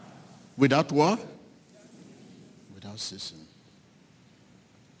 Without what? Without ceasing.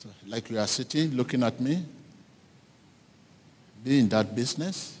 So, like you are sitting, looking at me, be in that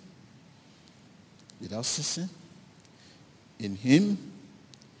business, without ceasing, in him,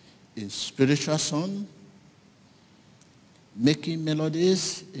 in spiritual song, making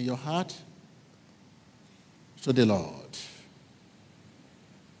melodies in your heart to the Lord.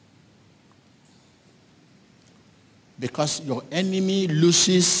 Because your enemy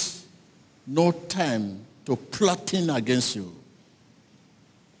loses no time to plotting against you.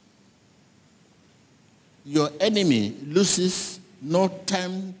 Your enemy loses no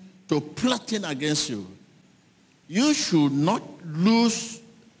time to plotting against you. You should not lose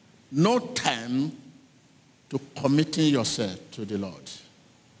no time to committing yourself to the Lord.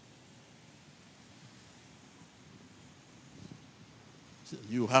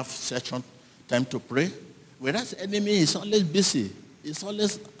 You have such time to pray. Whereas the enemy is always busy. He's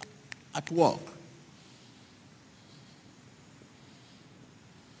always at work.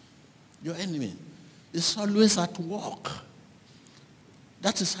 Your enemy is always at work.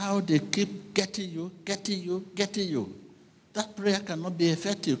 That is how they keep getting you, getting you, getting you. That prayer cannot be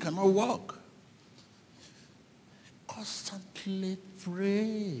effective, cannot work. Constantly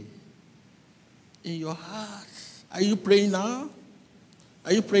pray in your heart. Are you praying now?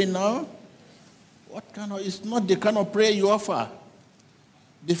 Are you praying now? What kind of, it's not the kind of prayer you offer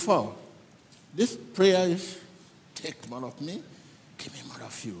before. This prayer is, take more of me, give me more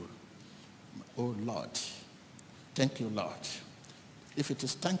of you. Oh Lord, thank you Lord. If it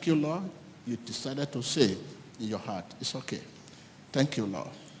is thank you Lord, you decided to say in your heart, it's okay. Thank you Lord,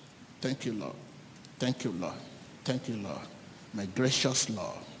 thank you Lord, thank you Lord, thank you Lord, my gracious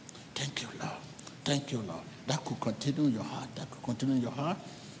Lord, thank you Lord, thank you Lord. That could continue in your heart, that could continue in your heart.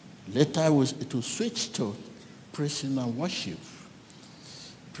 Later it will switch to praising and worship.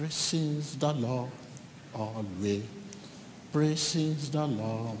 Praise the Lord always. Praise the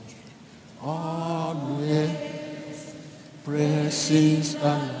Lord always. Praise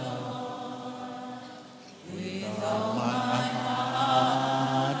the Lord with all my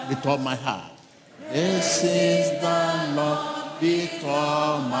heart. With all my heart. Praise the Lord with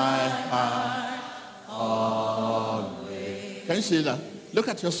all my heart always. Can you see that? Look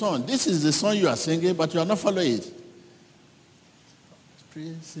at your song. This is the song you are singing, but you are not following it.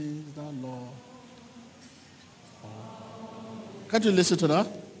 Praise the Lord. Can't you listen to that?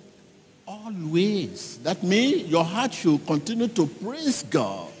 Always. That means your heart should continue to praise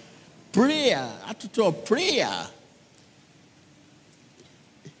God. Prayer, attitude of prayer.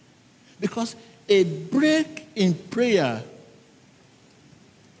 Because a break in prayer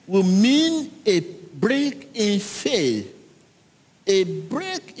will mean a break in faith. A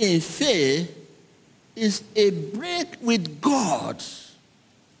break in faith is a break with God.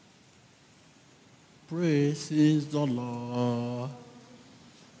 Praise the Lord.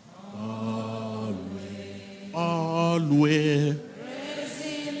 Always. Always.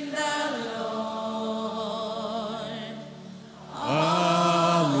 Praising the Lord.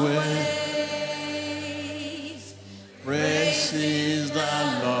 Always. Praise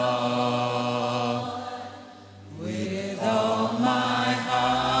the Lord with all my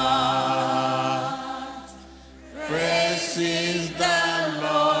heart. Praise the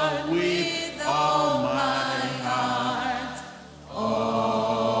Lord with all my heart.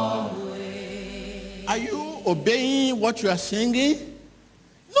 Always. Are you obeying what you are singing?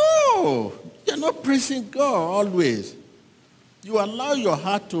 No, you're not praising God always. You allow your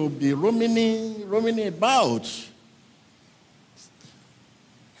heart to be roaming about.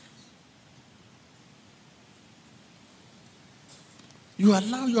 You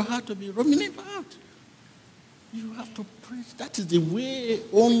allow your heart to be roaming about. You have to praise. That is the way,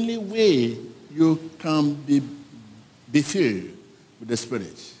 only way you can be filled with the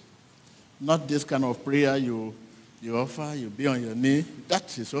Spirit. Not this kind of prayer you offer, you be on your knee.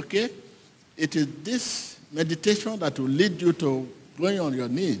 That is okay. It is this meditation that will lead you to going on your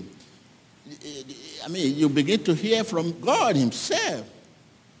knee. I mean, you begin to hear from God himself.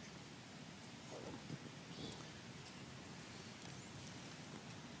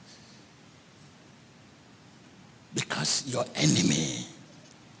 Because your enemy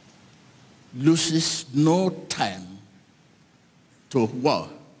loses no time to war.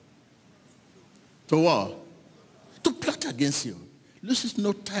 To war. To plot against you. Loses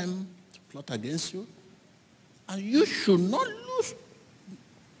no time to plot against you. And you should not lose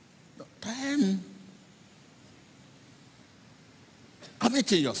time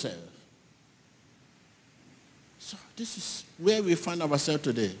committing yourself. So this is where we find ourselves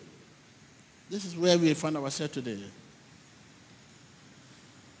today. This is where we find ourselves today.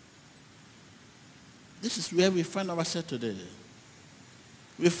 This is where we find ourselves today.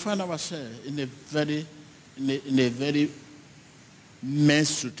 We find ourselves in a very mess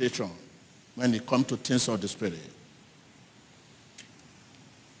situation when it comes to things of the Spirit.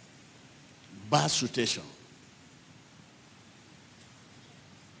 Bad situation.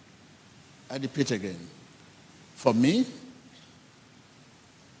 I repeat again. For me,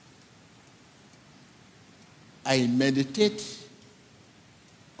 I meditate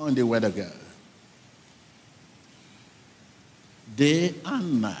on the Word of God day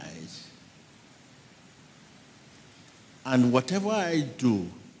and night. And whatever I do,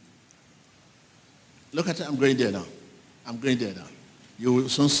 look at it, I'm going there now. I'm going there now. You will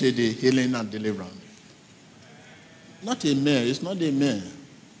soon see the healing and deliverance. Not amen. It's not amen.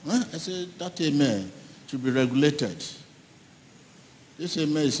 Huh? I said that amen should be regulated. This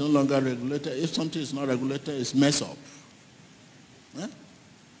amen is no longer regulated. If something is not regulated, it's messed up. Huh?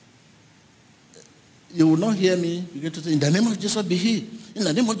 You will not hear me begin to say, in the name of Jesus be healed. In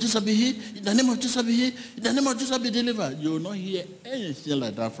the name of Jesus be healed. In the name of Jesus be healed. In the name of Jesus be delivered. You will not hear anything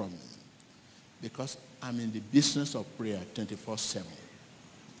like that from me. Because I'm in the business of prayer 24/7.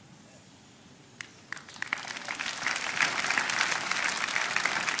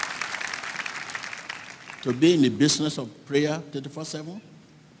 To be in the business of prayer 24/7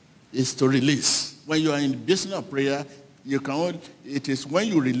 is to release. When you are in the business of prayer, it is when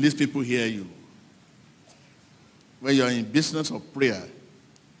you release people hear you. When you are in business of prayer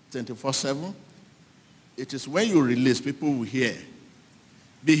 24/7, it is when you release people will hear.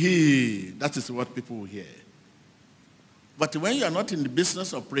 Be healed. That is what people will hear. But when you are not in the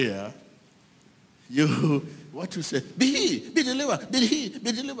business of prayer, what you say, be healed, be delivered, be healed,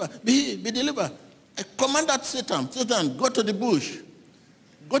 be delivered, be healed, be delivered. I command that Satan, go to the bush,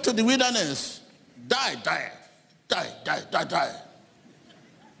 go to the wilderness, die.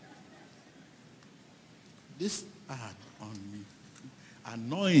 These are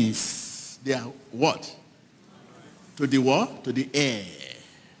annoyance. They are what? To the what? To the air.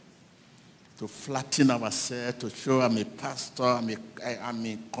 To flatten ourselves, to show I'm a pastor, I'm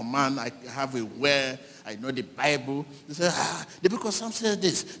in command, I have a word, I know the Bible. They say, the book of Psalm says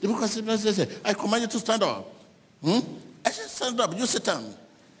this. The book of Psalm says this. I command you to stand up. I said, stand up, you sit down.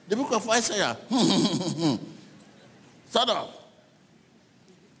 The book of Isaiah. Stand up.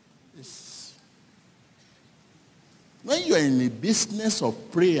 When you are in the business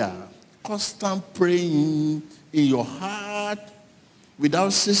of prayer, constant praying in your heart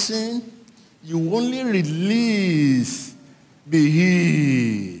without ceasing, you only release, be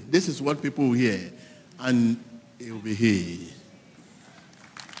healed. This is what people will hear, and it will be healed.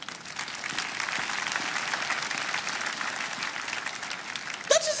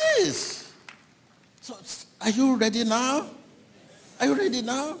 That is it. So, are you ready now? Are you ready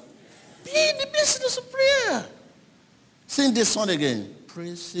now? Be in the business of prayer. Sing this song again.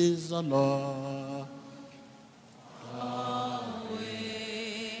 Praise the Lord. Always.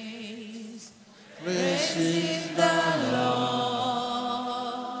 Praise the Lord.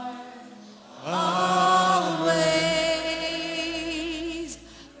 Always.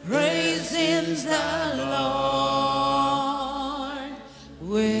 Praising the Lord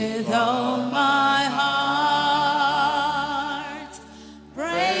with all my heart.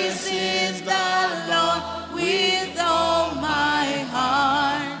 Praising the Lord with all my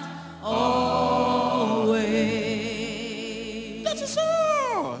heart. Always. That is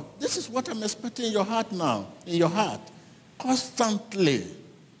all. This is what I'm expecting in your heart now. In your heart. Constantly.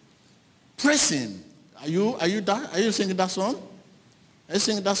 Praising. Are you singing that song? Are you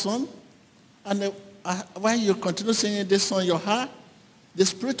singing that song? And while you continue singing this song in your heart, the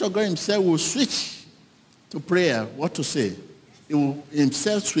Spirit of God himself will switch to prayer, what to say. He will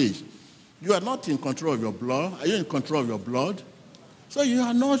himself switch. You are not in control of your blood. Are you in control of your blood? So you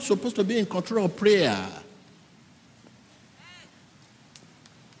are not supposed to be in control of prayer.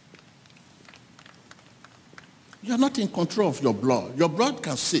 You are not in control of your blood. Your blood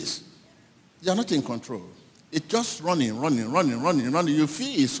can cease. You are not in control. It's just running. You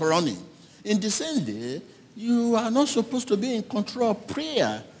feel it's running. In the same day, you are not supposed to be in control of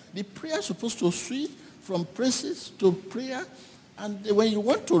prayer. The prayer is supposed to switch from praises to prayer. And when you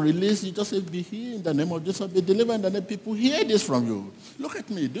want to release, you just say, be healed in the name of Jesus, be delivered in the name of people. Hear this from you. Look at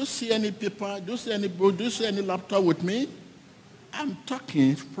me. Do you see any paper? Do you see any book? Do you see any laptop with me? I'm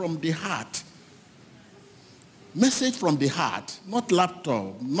talking from the heart. Message from the heart. Not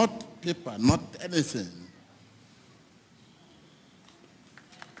laptop, not paper, not anything.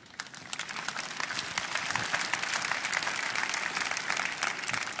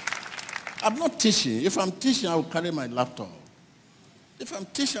 I'm not teaching. If I'm teaching, I will carry my laptop. If I'm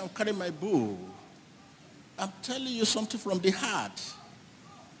teaching, I'll carry my book. I'm telling you something from the heart.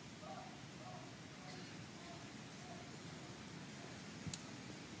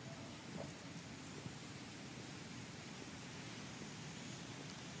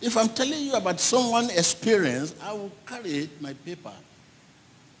 If I'm telling you about someone's experience, I will carry my paper.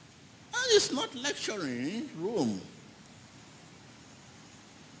 And it's not lecturing room.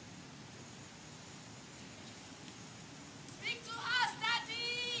 Speak to us,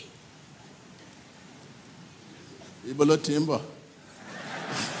 Daddy. Ibolo Timbo.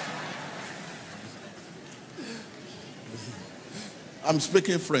 I'm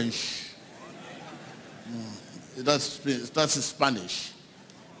speaking French. That's Spanish.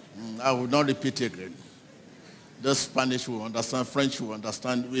 I will not repeat it again. The Spanish will understand, French will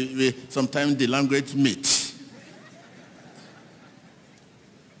understand. Sometimes the language meets.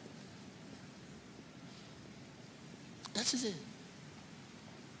 That is it.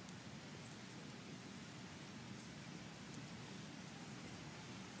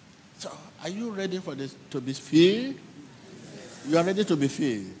 So, are you ready for this to be filled? You are ready to be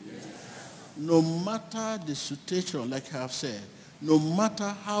filled? No matter the situation, like I have said, no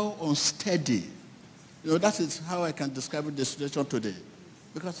matter how unsteady, that is how I can describe the situation today.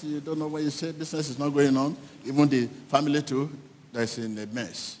 Because you don't know when you say business is not going on, even the family too, that's in a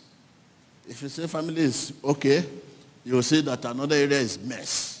mess. If you say family is okay, you will see that another area is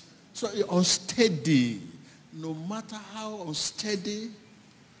mess. So unsteady, no matter how unsteady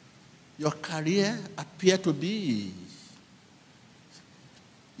your career appear to be,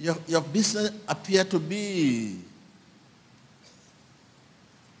 your business appear to be,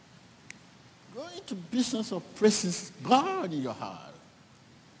 go into business of praising God in your heart.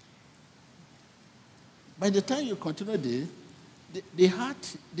 By the time you continue the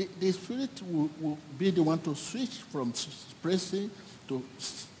heart, the spirit will be the one to switch from praising to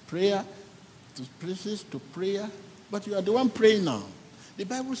prayer, to praises to prayer. But you are the one praying now. The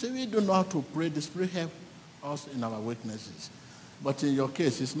Bible says we don't know how to pray. The Spirit helps us in our weaknesses. But in your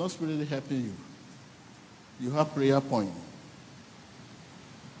case, it's not Spirit helping you. You have prayer point.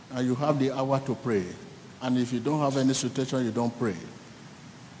 And you have the hour to pray. And if you don't have any situation, you don't pray.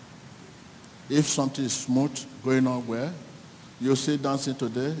 If something is smooth, going on well, you see dancing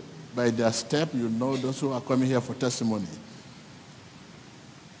today, by their step, you know those who are coming here for testimony.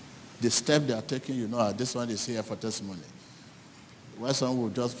 The step they are taking, you know, this one is here for testimony. Where someone will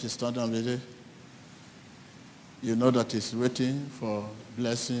just be standing with it, you know that it's waiting for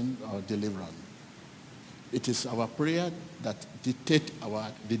blessing or deliverance. It is our prayer that dictates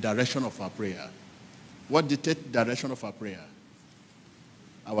the direction of our prayer. What dictates the direction of our prayer?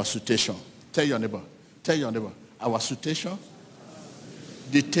 Our situation. Tell your neighbor. Our situation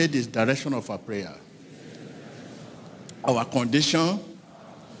dictates the direction of our prayer. Our condition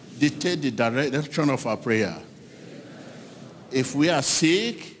dictates the direction of our prayer. If we are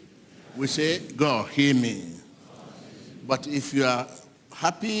sick, we say, God, heal me. But if you are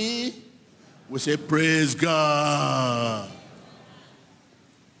happy, we say, praise God.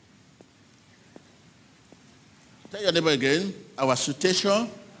 Tell your neighbor again, our situation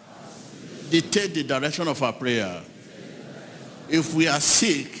dictates the direction of our prayer. If we are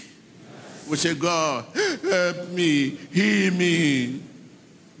sick, we say, God, help me, heal me.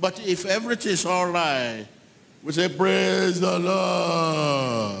 But if everything is all right, we say, praise the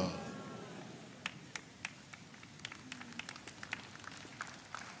Lord.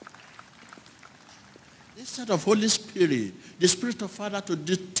 Instead of Holy Spirit, the Spirit of Father to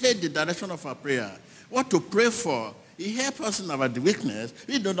dictate the direction of our prayer, what to pray for. He helps us in our weakness.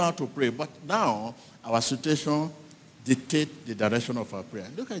 We don't know how to pray. But now, our situation dictates the direction of our prayer.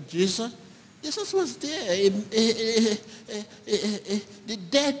 Look at Jesus. Jesus was there. The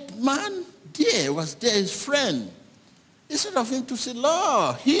dead man there was there, his friend. Instead of him to say,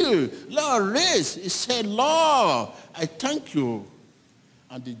 Lord, heal, Lord, raise, he said, Lord, I thank you.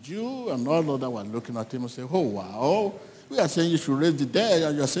 And the Jew and all others were looking at him and saying, oh, wow, we are saying you should raise the dead,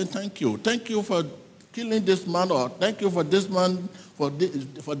 and you are saying thank you. Thank you for killing this man, or thank you for this man, for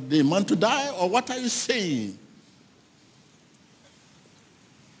the man to die, or what are you saying?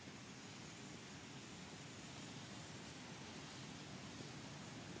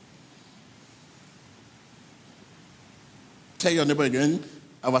 Tell your neighbor again,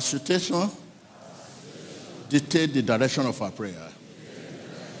 our situation dictates the direction of our prayer.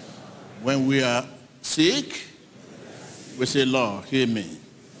 When we are sick, we say, Lord, heal me.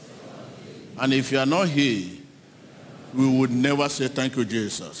 And if you are not healed, we would never say, thank you,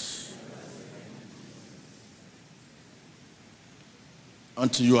 Jesus.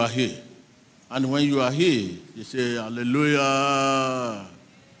 Until you are healed. And when you are healed, you say, hallelujah.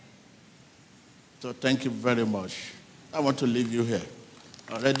 So thank you very much. I want to leave you here.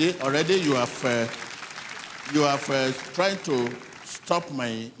 Already you have tried to stop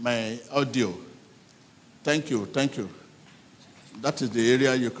my audio. Thank you. That is the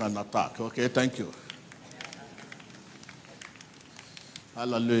area you can attack. Okay, thank you.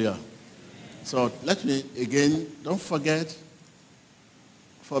 Hallelujah. So let me again, don't forget,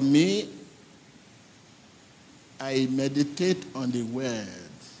 for me, I meditate on the word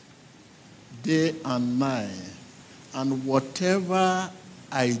day and night, and whatever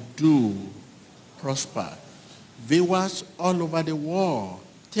I do prosper. Viewers all over the world,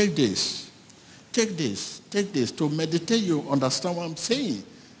 take this to meditate. You understand what I'm saying?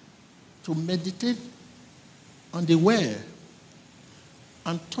 To meditate on the word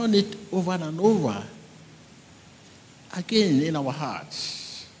and turn it over and over again in our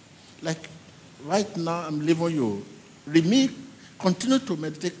hearts. Like right now I'm leaving you. Continue to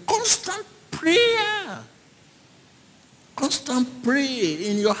meditate. Constant prayer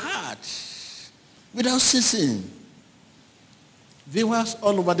in your heart without ceasing. Viewers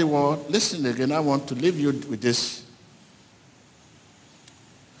all over the world, listen again. I want to leave you with this.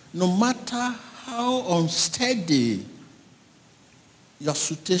 No matter how unsteady your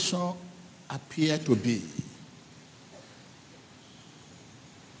situation appears to be,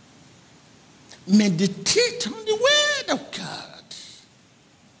 meditate on the word of God.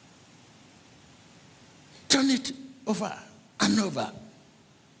 Turn it over and over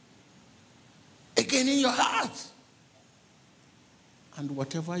again in your heart. And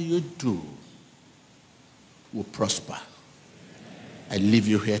whatever you do will prosper. I leave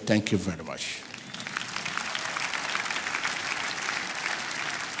you here. Thank you very much.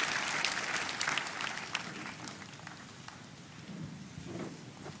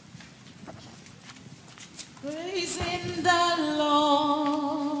 Praising the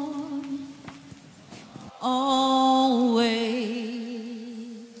Lord always.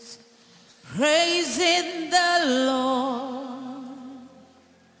 Praising the Lord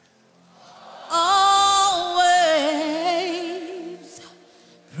always.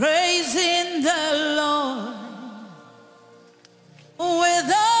 Praising the Lord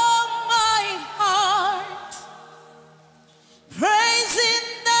with all my heart. Praising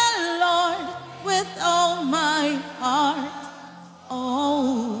the Lord with all my heart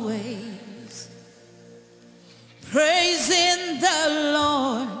always. Praising the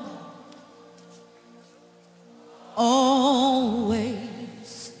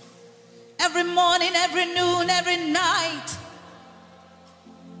every noon, every night.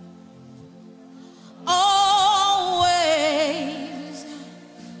 Always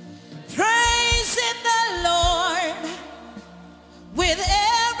praising the Lord with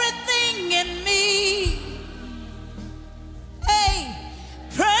everything in me. Hey,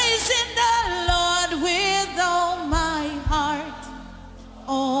 praising the Lord with all my heart.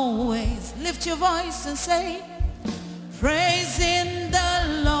 Always lift your voice and say, praising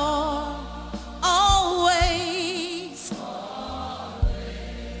the Lord. Always.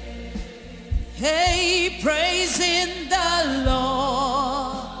 Hey, praising the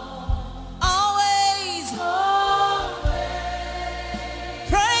Lord. Always.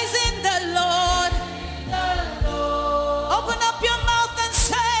 Praising the Lord. Open up your mouth and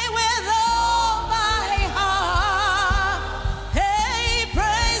say with all my heart. Hey,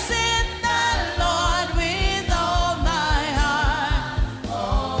 praising the Lord with all my heart.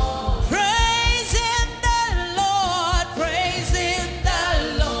 Praising the Lord, praising the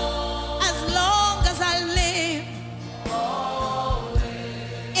Lord. As long as I live,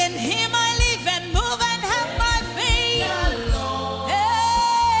 in Him I live and move and have my being.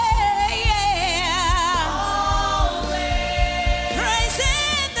 Hey, yeah.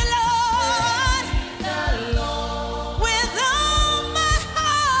 Praising the Lord with all my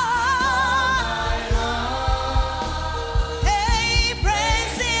heart. Hey,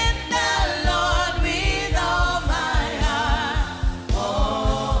 praising the Lord with all my heart.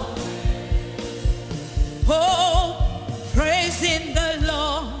 Oh, praising the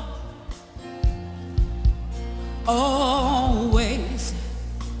Lord. Always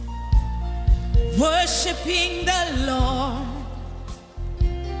worshiping the